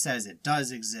he says it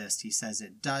does exist, he says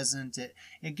it doesn't.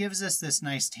 It gives us this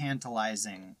nice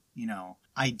tantalizing,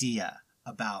 idea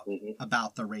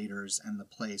about the raiders and the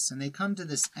place. And they come to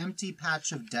this empty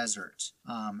patch of desert,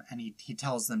 and he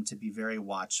tells them to be very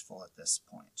watchful at this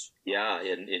point. Yeah,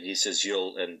 and he says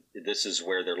and this is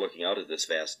where they're looking out at this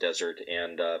vast desert,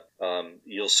 and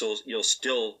you'll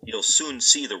soon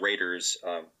see the raiders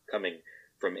coming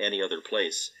from any other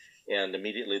place. And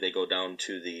immediately they go down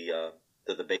to the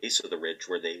base of the ridge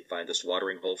where they find this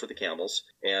watering hole for the camels,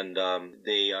 and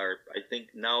they are, I think,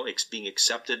 now being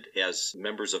accepted as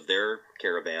members of their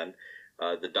caravan.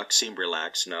 The ducks seem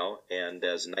relaxed now, and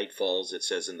as night falls, it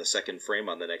says in the second frame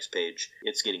on the next page,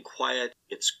 it's getting quiet.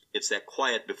 It's that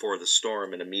quiet before the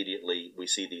storm, and immediately we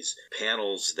see these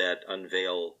panels that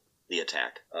unveil the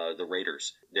attack, the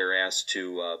raiders. They're asked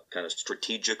to kind of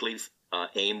strategically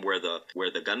aim where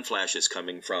the gun flash is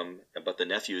coming from, but the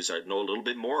nephews know a little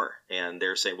bit more, and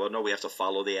they're saying, well, no, we have to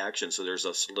follow the action. So there's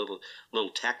a little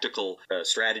tactical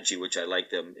strategy which I like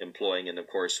them employing, and of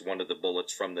course one of the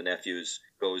bullets from the nephews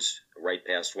goes right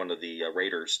past one of the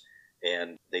raiders,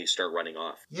 and they start running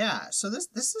off. Yeah, so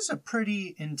this is a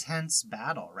pretty intense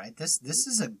battle, right? This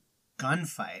is a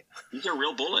gunfight. These are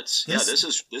real bullets.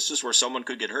 This is where someone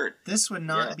could get hurt. This would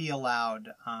not be allowed,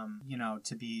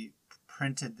 to be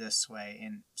printed this way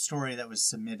in story that was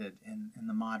submitted in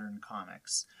the modern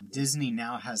comics. Disney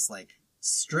now has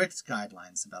strict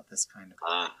guidelines about this kind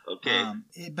of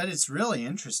okay. But it's really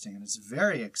interesting and it's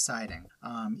very exciting,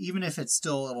 even if it's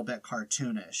still a little bit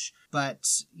cartoonish. But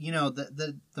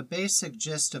the basic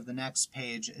gist of the next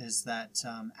page is that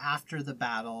after the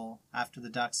battle, after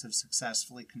the ducks have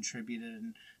successfully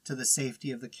contributed to the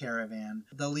safety of the caravan,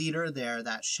 the leader there,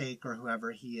 that sheikh or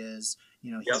whoever he is,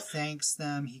 he thanks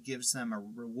them, he gives them a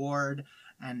reward,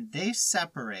 and they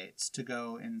separate to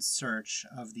go in search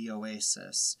of the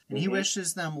oasis. And he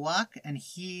wishes them luck, and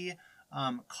he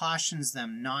cautions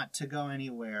them not to go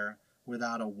anywhere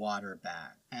without a water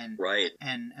bag. And right.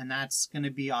 And that's going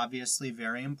to be obviously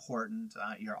very important.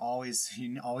 You always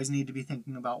need to be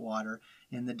thinking about water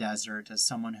in the desert. As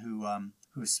someone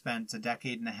who spent a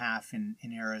decade and a half in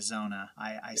Arizona,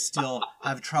 I still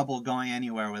have trouble going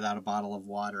anywhere without a bottle of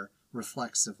water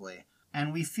reflexively.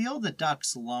 And we feel the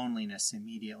ducks' loneliness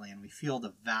immediately, and we feel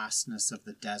the vastness of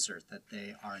the desert that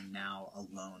they are now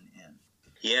alone in.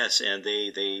 Yes, and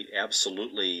they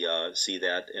absolutely see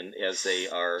that. And as they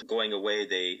are going away,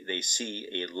 they see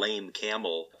a lame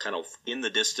camel kind of in the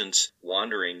distance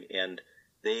wandering, and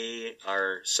they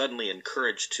are suddenly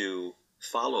encouraged to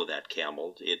follow that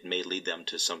camel. It may lead them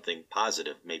to something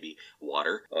positive, maybe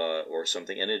water or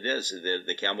something. And it is.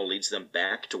 The camel leads them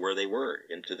back to where they were,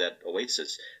 into that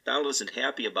oasis. Donald isn't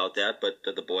happy about that, but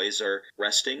the boys are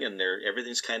resting, and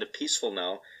everything's kind of peaceful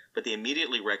now. But they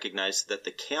immediately recognize that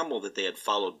the camel that they had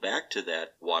followed back to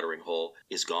that watering hole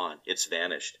is gone. It's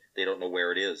vanished. They don't know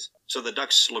where it is. So the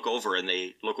ducks look over, and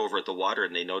they look over at the water,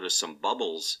 and they notice some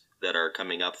bubbles that are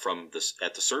coming up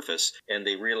at the surface, and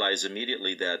they realize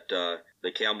immediately that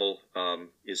the camel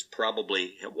is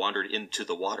probably wandered into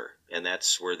the water, and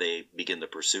that's where they begin the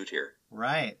pursuit here.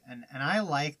 Right, and I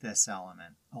like this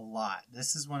element a lot.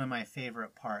 This is one of my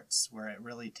favorite parts, where it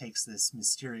really takes this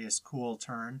mysterious, cool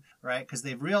turn, right? Because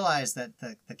they've realized that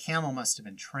the camel must have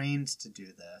been trained to do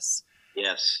this.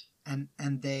 Yes. And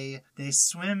they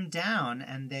swim down,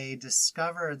 and they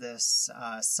discover this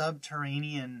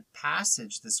subterranean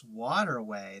passage, this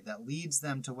waterway that leads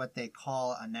them to what they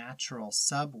call a natural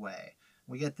subway.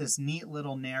 We get this neat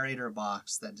little narrator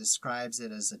box that describes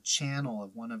it as a channel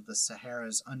of one of the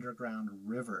Sahara's underground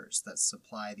rivers that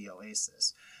supply the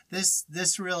oasis.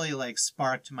 This really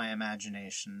sparked my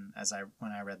imagination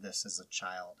when I read this as a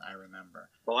child, I remember.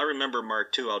 Well, I remember,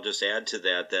 Mark, too. I'll just add to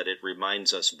that it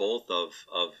reminds us both of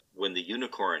when they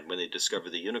discover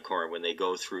the unicorn, when they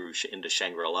go through into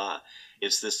Shangri-La.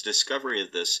 It's this discovery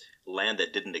of this land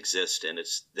that didn't exist, and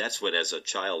that's what, as a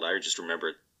child, I just remember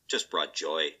it just brought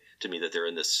joy to me, that they're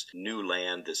in this new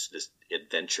land, this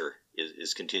adventure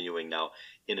is continuing now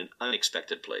in an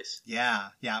unexpected place. Yeah,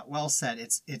 well said.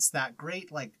 It's that great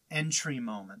entry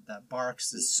moment that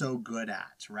Barks is so good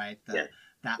at, right?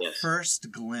 That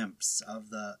first glimpse of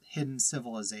the hidden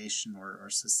civilization or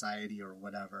society or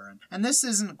whatever. And this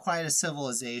isn't quite a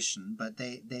civilization, but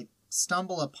they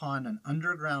stumble upon an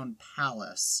underground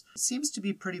palace. It seems to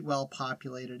be pretty well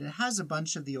populated. It has a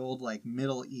bunch of the old like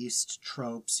Middle East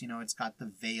tropes. You know, it's got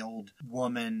the veiled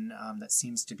woman that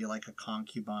seems to be like a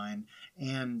concubine.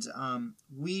 And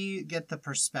we get the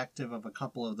perspective of a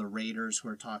couple of the raiders who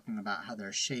are talking about how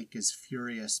their sheikh is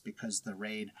furious because the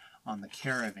raid on the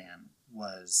caravan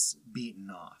was beaten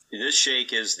off. This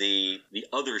sheikh is the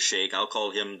other sheikh. I'll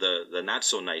call him the not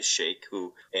so nice sheikh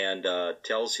who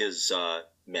tells his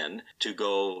men to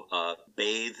go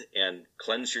bathe and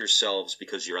cleanse yourselves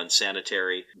because you're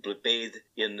unsanitary. Bathe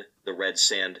in the red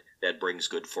sand that brings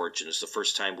good fortune. It's the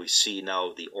first time we see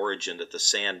now the origin that the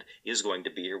sand is going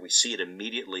to be here. We see it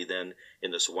immediately then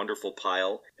in this wonderful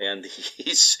pile, and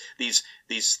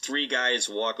these three guys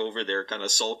walk over there kind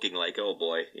of sulking like, oh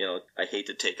boy, you know, I hate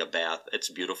to take a bath. It's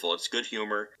beautiful. It's good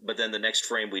humor. But then the next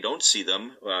frame we don't see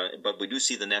them, but we do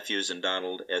see the nephews and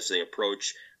Donald as they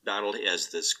approach. Donald has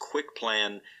this quick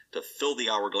plan to fill the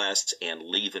hourglass and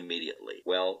leave immediately.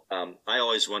 Well, I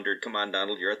always wondered, come on,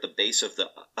 Donald, you're at the base of the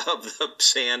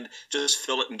sand, just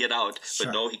fill it and get out. Sure.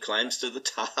 But no, he climbs to the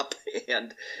top,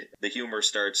 and the humor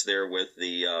starts there with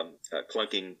the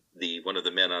clunking one of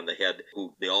the men on the head,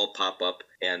 who they all pop up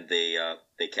and they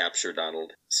capture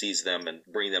Donald, seize them, and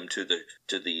bring them to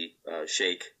the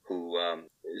sheikh, who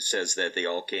says that they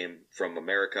all came from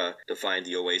America to find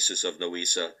the oasis of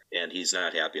Noisa, and he's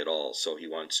not happy at all. So he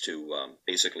wants to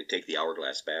basically take the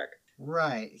hourglass back.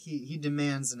 Right. He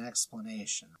demands an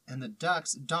explanation. And the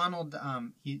ducks, Donald,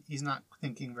 he's not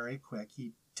thinking very quick.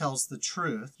 He tells the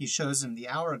truth. He shows him the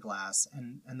hourglass,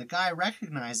 and the guy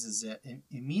recognizes it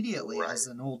immediately as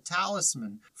an old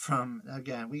talisman from,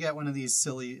 again, we got one of these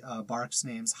silly Barks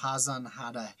names, Hazan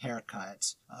had a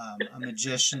haircut, a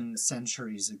magician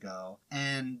centuries ago.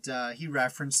 And he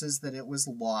references that it was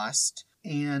lost,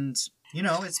 and you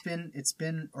know,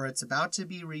 it's about to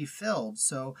be refilled,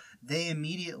 so they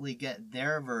immediately get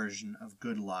their version of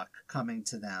good luck coming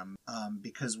to them,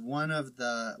 because one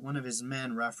of his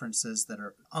men references that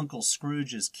Uncle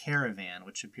Scrooge's caravan,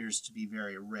 which appears to be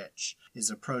very rich, is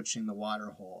approaching the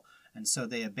waterhole. And so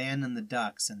they abandon the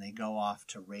ducks and they go off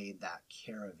to raid that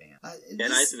caravan.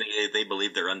 And I think they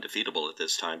believe they're undefeatable at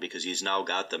this time because he's now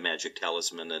got the magic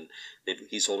talisman and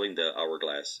he's holding the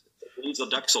hourglass. He leaves the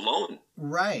ducks alone.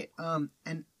 Right. And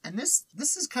this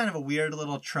is kind of a weird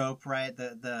little trope, right?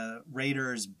 The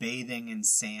raiders bathing in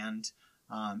sand.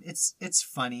 It's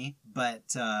funny, but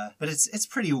it's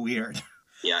pretty weird.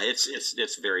 Yeah,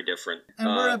 it's very different. And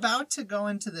we're about to go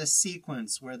into this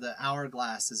sequence where the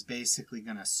hourglass is basically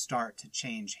going to start to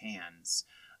change hands.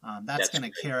 That's going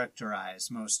to characterize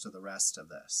most of the rest of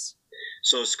this.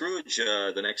 So Scrooge,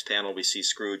 the next panel, we see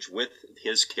Scrooge with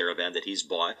his caravan that he's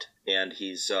bought, and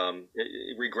he's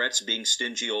regrets being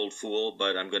stingy old fool,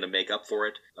 but I'm going to make up for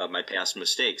it, my past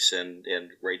mistakes. And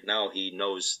right now he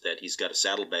knows that he's got a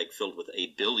saddlebag filled with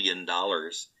 $1 billion.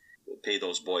 Pay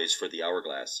those boys for the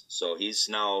hourglass. So he's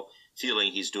now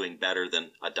feeling he's doing better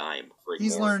than a dime.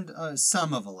 He's learned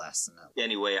some of a lesson.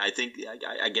 Anyway, I think,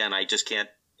 again, I just can't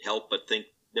help but think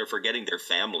they're forgetting their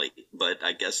family. But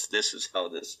I guess this is how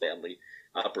this family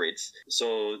operates.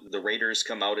 So the raiders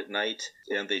come out at night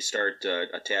and they start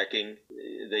attacking.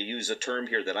 They use a term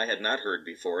here that I had not heard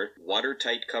before.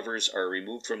 Watertight covers are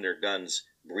removed from their guns.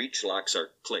 Breech locks are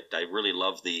clicked. I really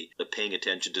love the paying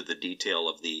attention to the detail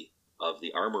of the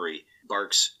armory.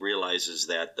 Barks realizes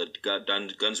that the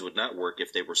guns would not work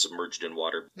if they were submerged in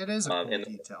water. It is a cool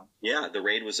detail. Yeah, the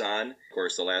raid was on. Of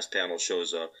course, the last panel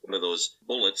shows one of those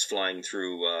bullets flying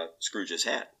through Scrooge's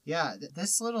hat. Yeah,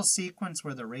 this little sequence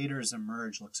where the raiders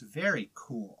emerge looks very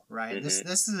cool, right? Mm-hmm.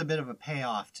 This is a bit of a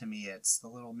payoff to me. It's the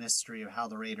little mystery of how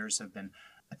the raiders have been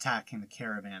attacking the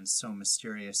caravan so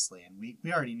mysteriously, and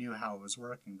we already knew how it was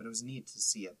working, but it was neat to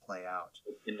see it play out.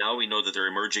 And now we know that they're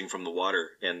emerging from the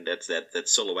water, and that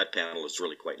silhouette panel is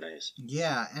really quite nice.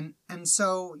 Yeah, and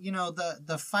so, you know,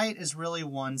 the fight is really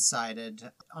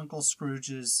one-sided. Uncle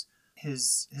Scrooge's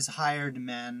his hired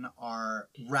men are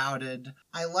routed.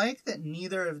 I like that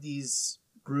neither of these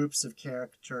groups of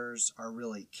characters are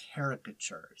really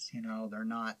caricatures. You know, they're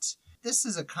not. This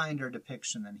is a kinder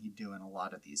depiction than he'd do in a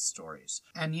lot of these stories.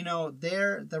 And, you know,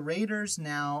 the raiders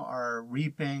now are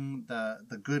reaping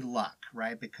the good luck,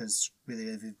 right? Because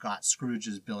they've got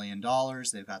Scrooge's $1 billion,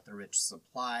 they've got the rich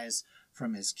supplies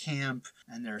from his camp,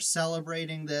 and they're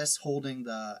celebrating this, holding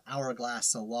the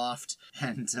hourglass aloft,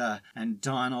 and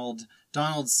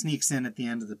Donald sneaks in at the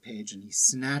end of the page and he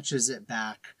snatches it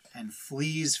back and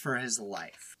flees for his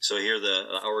life. So here the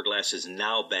hourglass is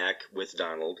now back with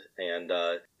Donald, and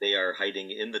they are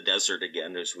hiding in the desert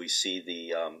again as we see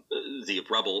the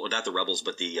rebel, not the rebels,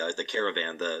 but the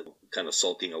caravan, the kind of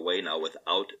sulking away now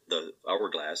without the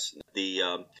hourglass.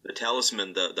 the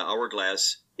talisman, the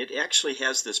hourglass, it actually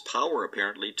has this power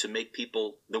apparently to make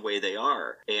people the way they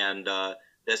are. And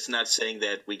that's not saying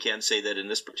that we can't say that in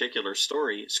this particular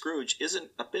story, Scrooge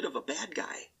isn't a bit of a bad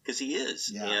guy, because he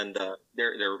is. Yeah. And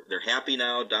they're happy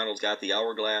now. Donald's got the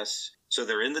hourglass, so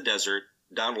they're in the desert.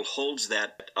 Donald holds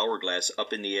that hourglass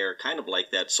up in the air, kind of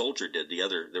like that soldier did,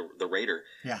 the raider.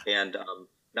 Yeah. And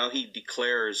now he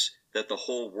declares that the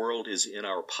whole world is in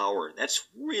our power. That's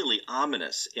really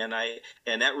ominous, and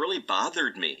that really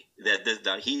bothered me.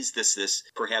 That he's this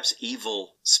perhaps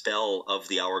evil spell of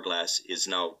the hourglass is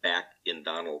now back in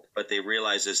Donald. But they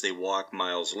realize as they walk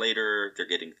miles later, they're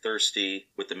getting thirsty.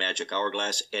 With the magic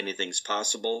hourglass, anything's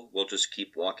possible. We'll just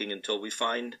keep walking until we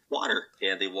find water.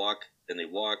 And they walk. And they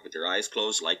walk with their eyes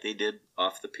closed like they did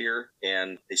off the pier,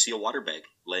 and they see a water bag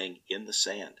laying in the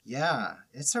sand. Yeah,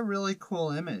 it's a really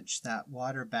cool image, that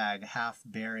water bag half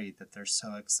buried that they're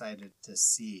so excited to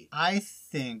see. I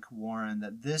think, Warren,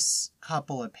 that this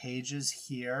couple of pages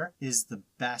here is the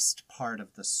best part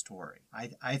of the story.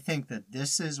 I think that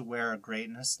this is where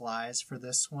greatness lies for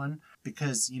this one,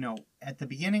 because, you know, at the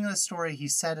beginning of the story, he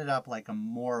set it up like a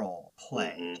moral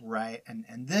play, right?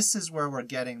 And this is where we're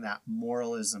getting that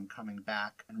moralism coming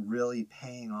back and really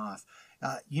paying off.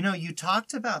 You know, you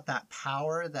talked about that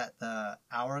power that the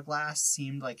hourglass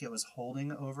seemed like it was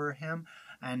holding over him.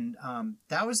 And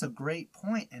that was a great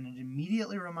point, and it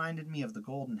immediately reminded me of the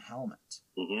golden helmet.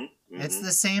 It's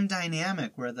the same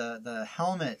dynamic where the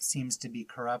helmet seems to be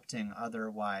corrupting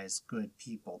otherwise good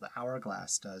people. The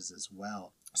hourglass does as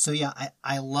well. So yeah,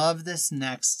 I love this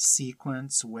next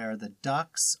sequence where the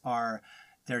ducks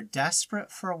they're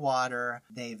desperate for water.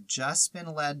 They've just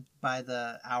been led by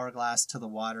the hourglass to the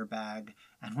water bag,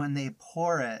 and when they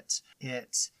pour it,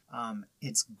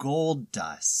 it's gold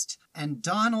dust. And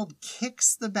Donald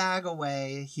kicks the bag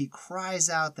away. He cries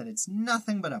out that it's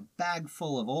nothing but a bag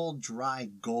full of old dry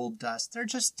gold dust. They're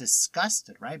just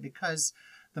disgusted, right? Because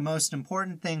the most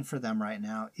important thing for them right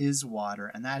now is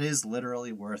water, and that is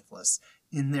literally worthless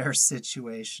in their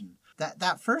situation.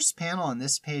 That first panel on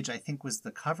this page, I think, was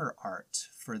the cover art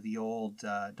for the old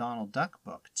Donald Duck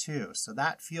book too. So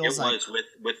that feels like it was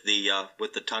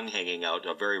with the tongue hanging out,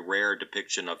 a very rare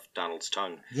depiction of Donald's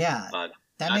tongue. Yeah,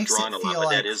 that makes it feel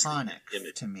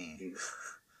iconic to me.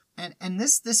 And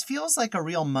this feels like a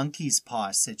real monkey's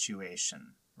paw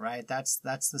situation, right? That's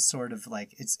the sort of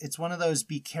like it's one of those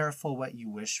be careful what you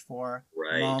wish for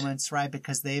moments, right?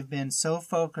 Because they've been so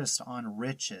focused on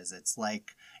riches. It's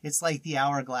like the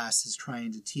hourglass is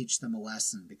trying to teach them a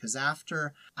lesson, because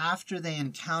after they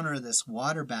encounter this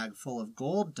water bag full of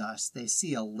gold dust, they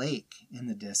see a lake in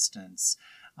the distance.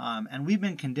 And we've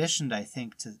been conditioned, I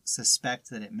think, to suspect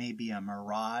that it may be a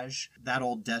mirage, that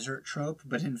old desert trope.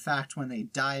 But in fact, when they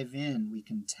dive in, we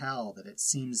can tell that it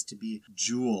seems to be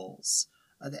jewels.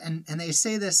 And they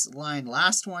say this line,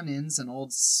 last one in's an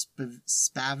old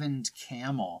spavined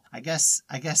camel. I guess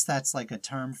that's like a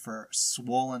term for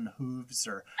swollen hooves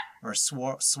or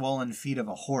swollen feet of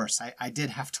a horse. I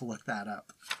did have to look that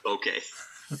up. Okay.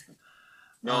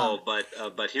 No,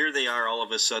 but here they are all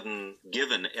of a sudden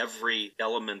given every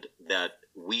element that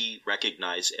we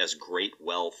recognize as great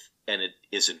wealth, and it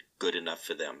isn't good enough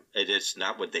for them. It is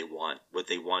not what they want. What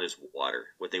they want is water.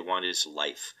 What they want is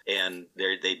life, and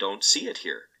they don't see it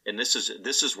here. And this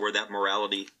is where that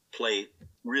morality play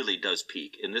really does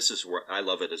peak, and this is where I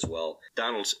love it as well.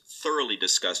 Donald's thoroughly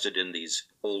disgusted in these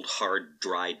old, hard,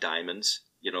 dry diamonds.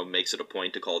 You know, makes it a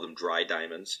point to call them dry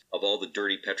diamonds. Of all the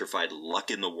dirty, petrified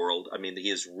luck in the world, I mean, he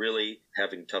is really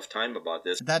having a tough time about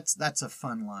this. That's a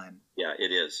fun line. Yeah,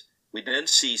 it is. We then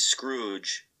see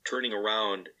Scrooge turning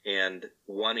around and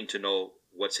wanting to know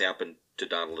what's happened to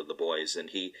Donald and the boys,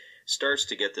 and he starts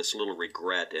to get this little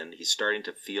regret, and he's starting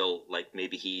to feel like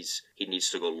maybe he needs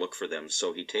to go look for them.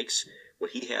 So he takes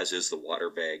what he has is the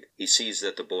water bag. He sees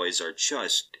that the boys are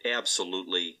just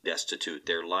absolutely destitute.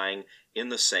 They're lying in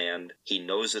the sand. He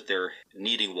knows that they're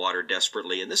needing water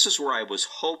desperately, and this is where I was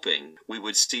hoping we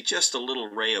would see just a little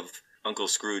ray of Uncle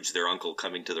Scrooge, their uncle,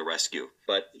 coming to the rescue.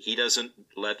 But he doesn't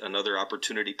let another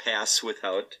opportunity pass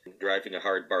without driving a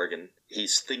hard bargain. He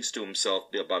thinks to himself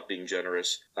about being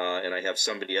generous, and I have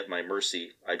somebody at my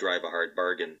mercy. I drive a hard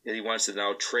bargain. And he wants to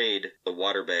now trade the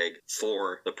water bag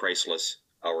for the priceless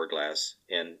hourglass,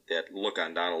 and that look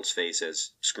on Donald's face as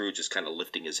Scrooge is kind of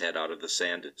lifting his head out of the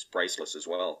sand, it's priceless as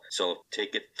well. So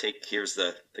here's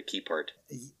the key part.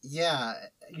 Yeah,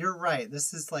 you're right.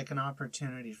 This is like an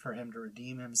opportunity for him to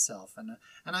redeem himself, and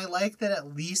I like that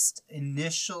at least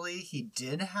initially he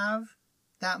did have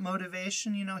that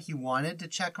motivation. You know, he wanted to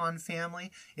check on family.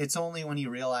 It's only when he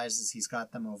realizes he's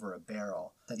got them over a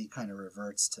barrel that he kind of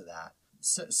reverts to that.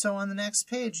 So on the next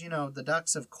page, the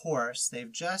ducks, of course,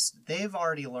 they've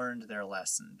already learned their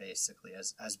lesson, basically,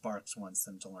 as Barks wants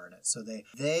them to learn it. So they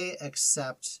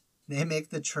make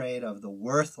the trade of the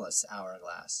worthless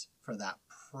hourglass for that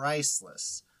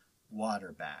priceless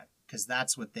water bag, because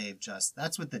that's what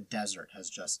the desert has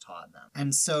just taught them.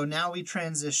 And so now we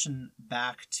transition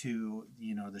back to,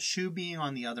 the shoe being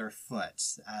on the other foot.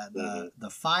 The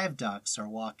 5 ducks are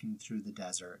walking through the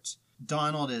desert.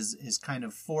 Donald is kind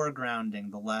of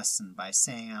foregrounding the lesson by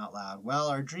saying out loud, well,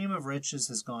 our dream of riches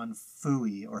has gone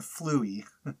fooey or fluey,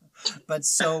 but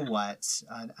so what?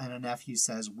 And a nephew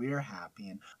says, we're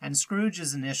happy. And Scrooge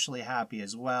is initially happy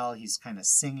as well. He's kind of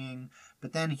singing,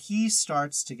 but then he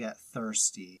starts to get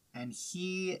thirsty, and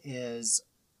he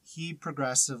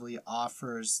progressively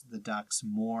offers the ducks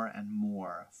more and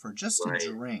more for just a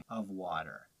drink of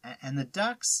water. And the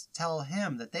ducks tell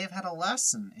him that they've had a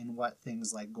lesson in what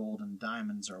things like gold and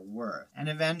diamonds are worth. And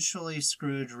eventually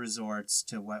Scrooge resorts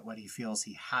to what he feels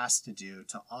he has to do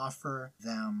to offer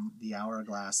them the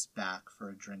hourglass back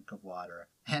for a drink of water.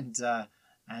 And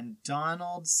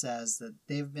Donald says that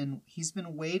he's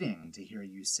been waiting to hear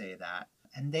you say that.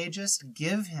 And they just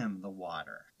give him the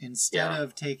water instead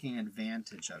of taking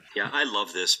advantage of it. Yeah, I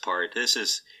love this part. This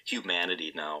is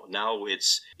humanity now. Now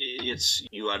it's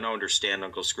you understand,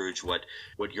 Uncle Scrooge, what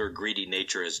your greedy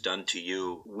nature has done to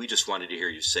you. We just wanted to hear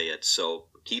you say it. So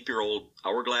keep your old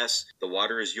hourglass. The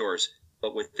water is yours.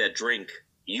 But with that drink,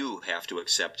 you have to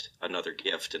accept another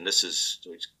gift. And this is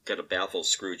kind of baffles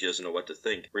Scrooge. He doesn't know what to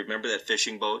think. Remember that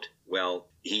fishing boat? Well,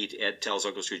 Ed tells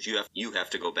Uncle Scrooge, you have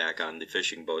to go back on the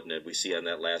fishing boat. And we see on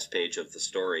that last page of the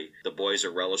story, the boys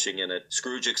are relishing in it.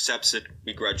 Scrooge accepts it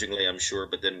begrudgingly, I'm sure,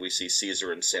 but then we see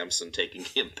Caesar and Samson taking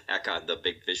him back on the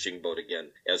big fishing boat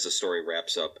again as the story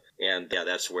wraps up. And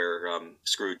that's where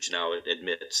Scrooge now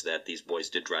admits that these boys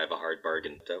did drive a hard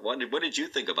bargain. What did you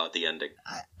think about the ending?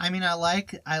 I mean, I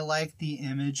like the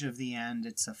image of the end.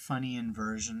 It's a funny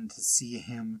inversion to see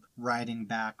him riding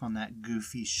back on that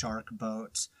goofy shark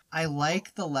boat. I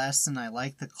like the lesson. I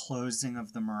like the closing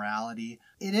of the morality.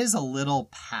 It is a little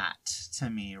pat to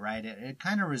me, right? It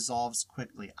kind of resolves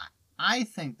quickly. I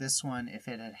think this one, if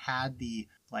it had the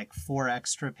 4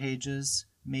 extra pages,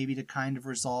 maybe to kind of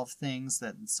resolve things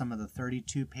that some of the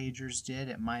 32 pagers did,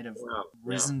 it might have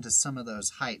risen to some of those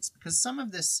heights, because some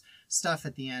of this stuff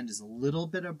at the end is a little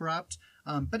bit abrupt,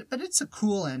 but it's a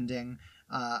cool ending.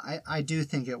 I do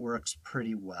think it works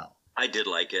pretty well. I did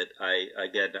like it.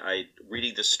 I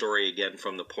reading the story again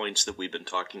from the points that we've been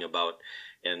talking about,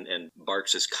 and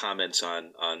Barks's comments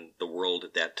on the world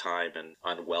at that time, and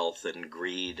on wealth and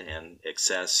greed and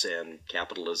excess and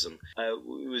capitalism.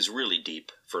 It was really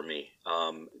deep for me.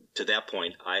 To that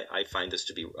point, I find this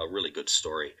to be a really good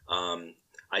story.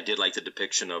 I did like the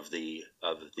depiction of the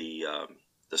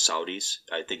Saudis.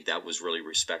 I think that was really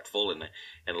respectful, and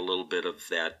a little bit of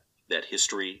that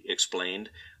history explained.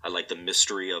 I like the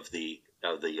mystery of the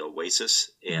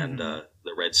oasis and the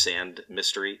red sand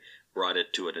mystery. Brought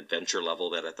it to an adventure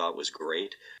level that I thought was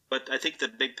great. But I think the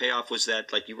big payoff was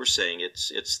that, like you were saying,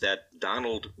 it's that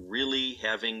Donald really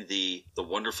having the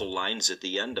wonderful lines at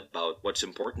the end about what's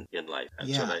important in life. And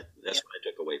so that's what I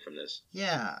took away from this.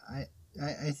 Yeah,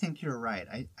 I think you're right.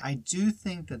 I do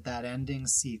think that ending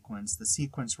sequence, the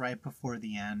sequence right before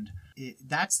the end,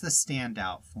 that's the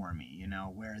standout for me,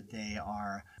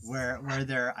 where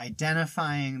they're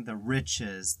identifying the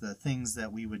riches, the things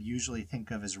that we would usually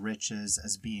think of as riches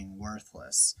as being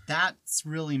worthless. That's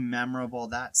really memorable.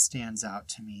 That stands out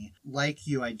to me. Like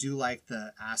you, I do like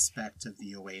the aspect of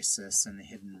the oasis and the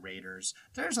hidden raiders.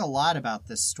 There's a lot about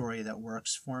this story that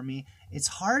works for me. It's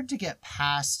hard to get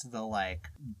past the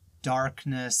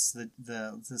darkness,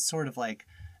 the sort of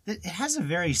it has a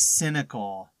very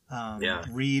cynical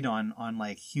read on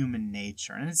human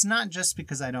nature. And it's not just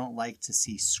because I don't like to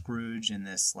see Scrooge in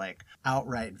this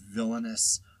outright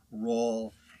villainous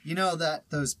role. That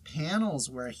those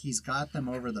panels where he's got them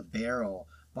over the barrel,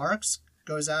 Barks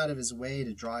goes out of his way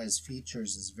to draw his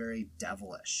features as very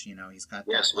devilish. He's got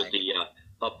with the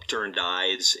upturned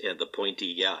eyes and the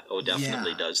pointy.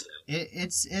 Definitely does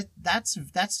that.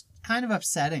 That's kind of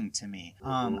upsetting to me.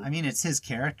 I mean, it's his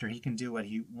character. He can do what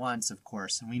he wants, of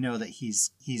course, and we know that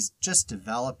he's just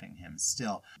developing him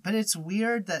still. But it's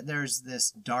weird that there's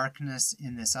this darkness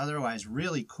in this otherwise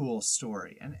really cool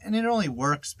story, and it only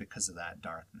works because of that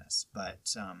darkness. But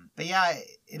yeah,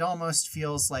 it almost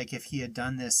feels like if he had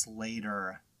done this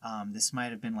later, this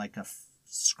might have been like a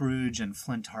Scrooge and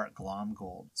Flintheart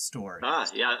Glomgold story.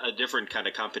 A different kind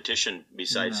of competition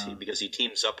besides because he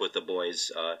teams up with the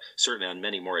boys, certainly on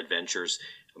many more adventures,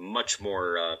 much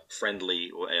more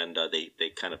friendly, and they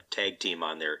kind of tag team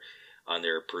on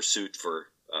their pursuit for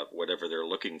whatever they're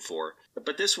looking for.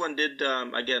 But this one did,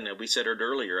 again, we said it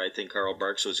earlier, I think Carl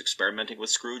Barks was experimenting with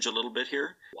Scrooge a little bit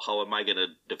here. How am I going to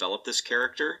develop this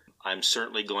character? I'm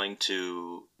certainly going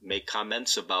to make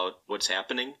comments about what's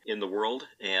happening in the world,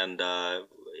 and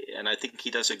I think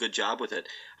he does a good job with it.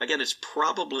 Again, it's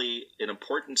probably an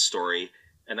important story,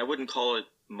 and I wouldn't call it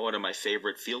one of my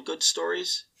favorite feel-good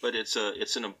stories, but it's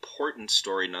an important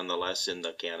story nonetheless in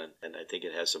the canon, and I think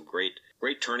it has some great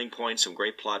turning points, some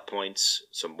great plot points,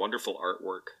 some wonderful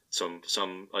artwork.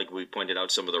 Some like we pointed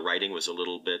out, some of the writing was a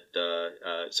little bit,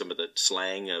 some of the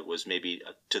slang was maybe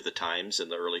to the times in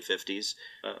the early 50s.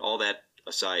 All that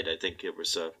aside, I think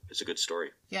it's a good story.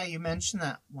 Yeah, you mentioned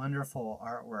that wonderful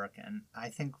artwork, and I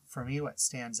think for me what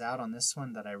stands out on this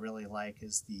one that I really like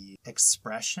is the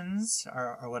expressions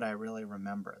are what I really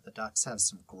remember. The ducks have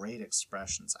some great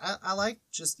expressions. I like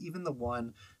just even the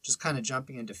one, just kind of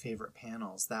jumping into favorite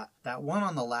panels, that one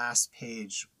on the last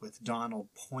page with Donald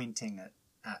pointing at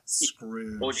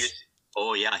Scrooge.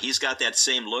 Oh yeah, he's got that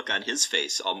same look on his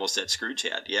face, almost that Scrooge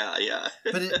had. Yeah.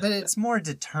 but it's more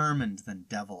determined than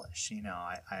devilish,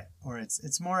 or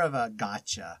it's more of a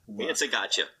gotcha look. It's a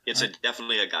gotcha. It's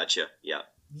definitely a gotcha. Yeah.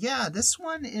 Yeah, this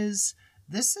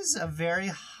is a very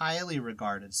highly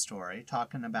regarded story,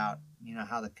 talking about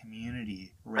how the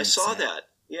community rates I saw it. that.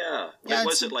 Yeah.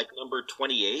 Was it like number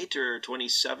 28 or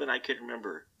 27? I can't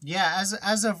remember. Yeah,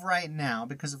 as of right now,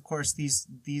 because of course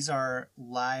these are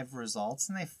live results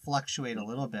and they fluctuate a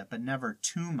little bit, but never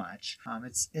too much.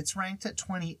 It's ranked at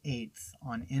 28th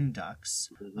on Indux,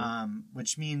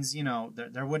 which means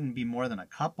there wouldn't be more than a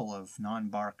couple of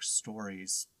non-Barks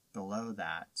stories below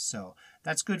that. So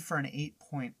that's good for an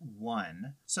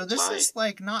 8.1. So this is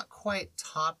like not quite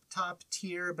top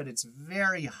tier, but it's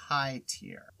very high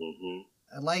tier. Mm-hmm.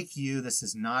 Like you, this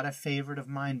is not a favorite of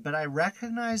mine, but I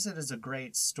recognize it as a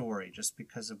great story just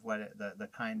because of what the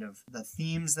kind of the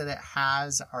themes that it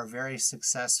has are very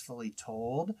successfully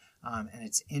told, and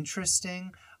it's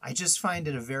interesting. I just find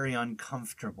it a very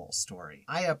uncomfortable story.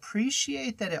 I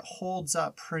appreciate that it holds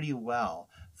up pretty well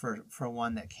for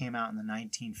one that came out in the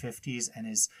 1950s and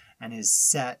is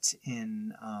set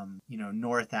in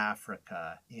North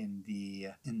Africa in the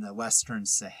Western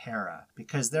Sahara,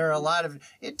 because there are a lot of,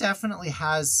 it definitely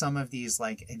has some of these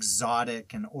like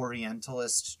exotic and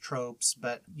Orientalist tropes,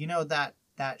 but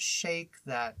that sheikh,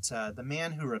 that the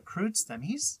man who recruits them,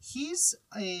 he's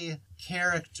a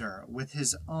character with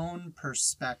his own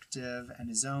perspective and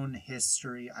his own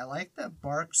history. I like that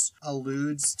Barks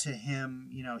alludes to him.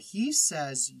 He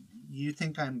says, "You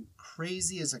think I'm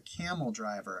crazy as a camel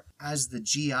driver," as the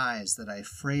GIs that I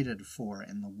freighted for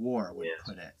in the war would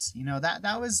put it.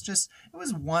 That was just, it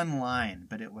was one line,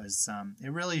 but it was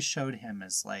it really showed him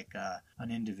as like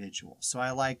an individual. So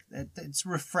I like it. It's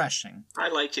refreshing. I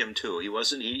liked him too.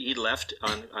 He left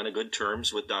on a good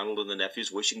terms with Donald and the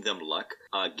nephews, wishing them luck,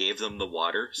 gave them the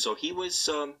water. So he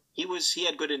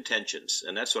had good intentions,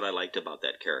 and that's what I liked about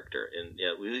that character. And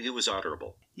he was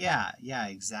honorable. Yeah,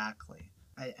 exactly.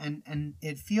 And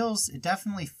it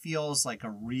definitely feels like a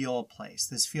real place.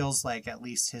 This feels like at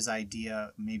least his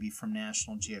idea, maybe from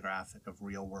National Geographic, of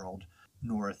real world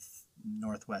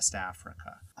Northwest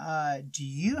Africa. Do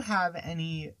you have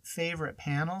any favorite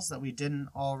panels that we didn't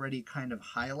already kind of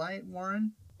highlight,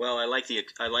 Warren? Well, I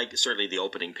like certainly the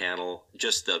opening panel.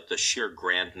 Just the sheer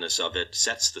grandness of it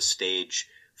sets the stage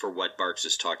for what Barks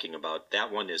is talking about.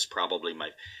 That one is probably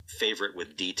my favorite,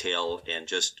 with detail and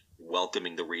just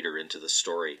welcoming the reader into the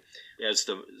story. As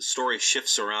the story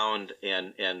shifts around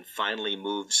and finally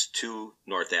moves to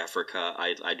North Africa,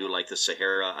 I do like the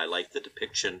Sahara. I like the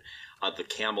depiction of the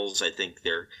camels. I think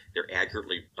they're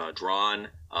accurately drawn.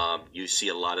 You see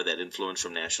a lot of that influence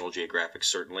from National Geographic,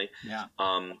 certainly. Yeah.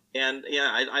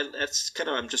 That's kind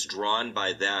of, I'm just drawn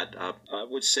by that. I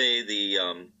would say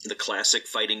the classic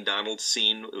fighting Donald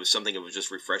scene, it was something that was just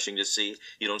refreshing to see.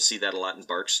 You don't see that a lot in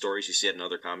Barks stories. You see it in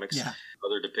other comics,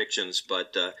 other depictions.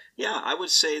 But I would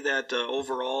say that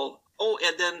overall. Oh,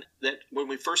 and then that when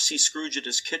we first see Scrooge at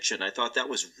his kitchen, I thought that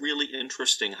was really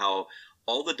interesting how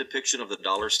all the depiction of the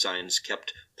dollar signs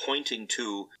kept pointing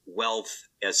to wealth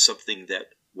as something that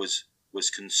was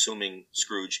consuming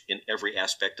Scrooge in every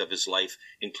aspect of his life,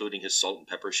 including his salt and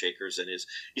pepper shakers and his,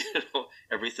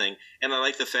 everything. And I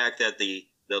like the fact that the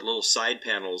little side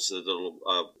panels, the little,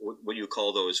 what do you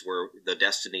call those, where the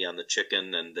destiny on the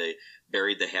chicken and they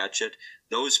buried the hatchet,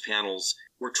 those panels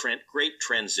were great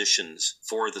transitions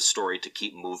for the story to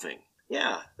keep moving.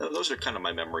 Yeah, those are kind of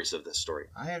my memories of this story.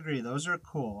 I agree. Those are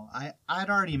cool. I'd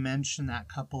already mentioned that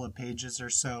couple of pages or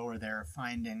so where they're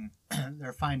finding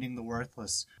the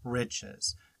worthless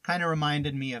riches. kind of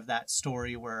reminded me of that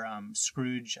story where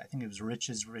Scrooge, I think it was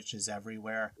riches, riches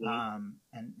everywhere, and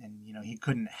he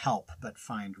couldn't help but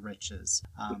find riches.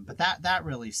 But that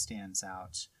really stands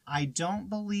out. I don't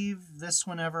believe this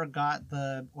one ever got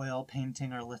the oil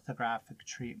painting or lithographic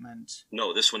treatment.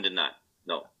 No, this one did not.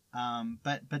 No.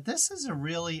 But this is a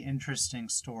really interesting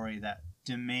story that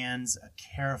demands a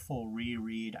careful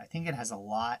reread. I think it has a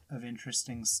lot of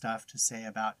interesting stuff to say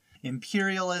about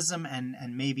imperialism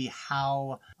and maybe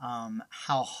how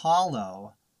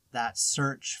hollow that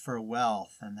search for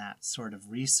wealth and that sort of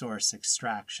resource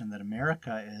extraction that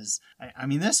America is. I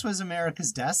mean, this was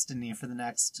America's destiny for the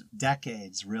next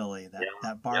decades, really,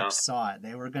 that Barks saw it.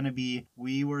 We were going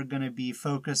to be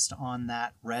focused on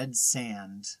that red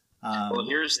sand. Well,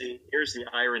 here's the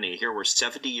irony. Here we're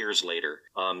 70 years later.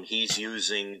 He's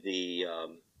using the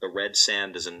red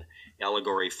sand as an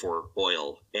allegory for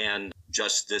oil. And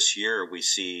just this year, we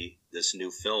see this new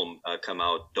film come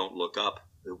out, Don't Look Up,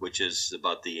 which is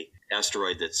about the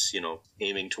asteroid that's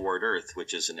aiming toward Earth,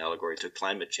 which is an allegory to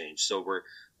climate change. So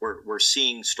we're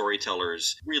seeing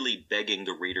storytellers really begging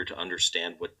the reader to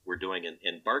understand what we're doing.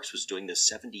 And Barks was doing this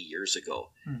 70 years ago,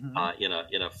 in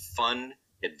a fun,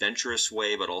 adventurous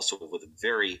way, but also with a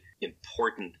very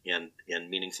important and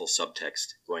meaningful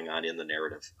subtext going on in the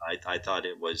narrative. I thought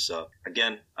it was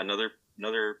again another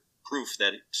proof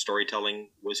that storytelling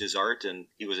was his art and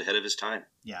he was ahead of his time.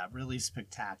 Yeah, really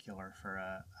spectacular for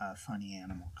a funny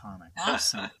animal comic.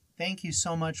 Awesome. Thank you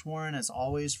so much, Warren, as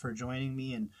always, for joining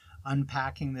me and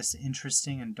unpacking this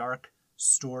interesting and dark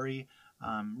story.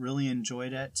 Really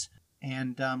enjoyed it.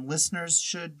 And listeners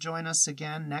should join us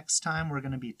again next time. We're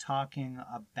going to be talking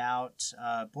about,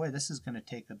 this is going to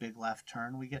take a big left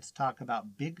turn. We get to talk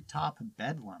about Big Top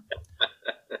Bedlam.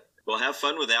 Well, have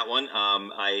fun with that one.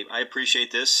 I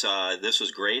appreciate this. This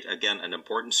was great. Again, an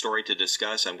important story to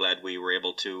discuss. I'm glad we were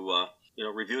able to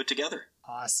review it together.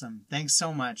 Awesome. Thanks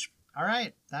so much. All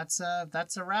right. That's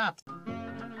a wrap.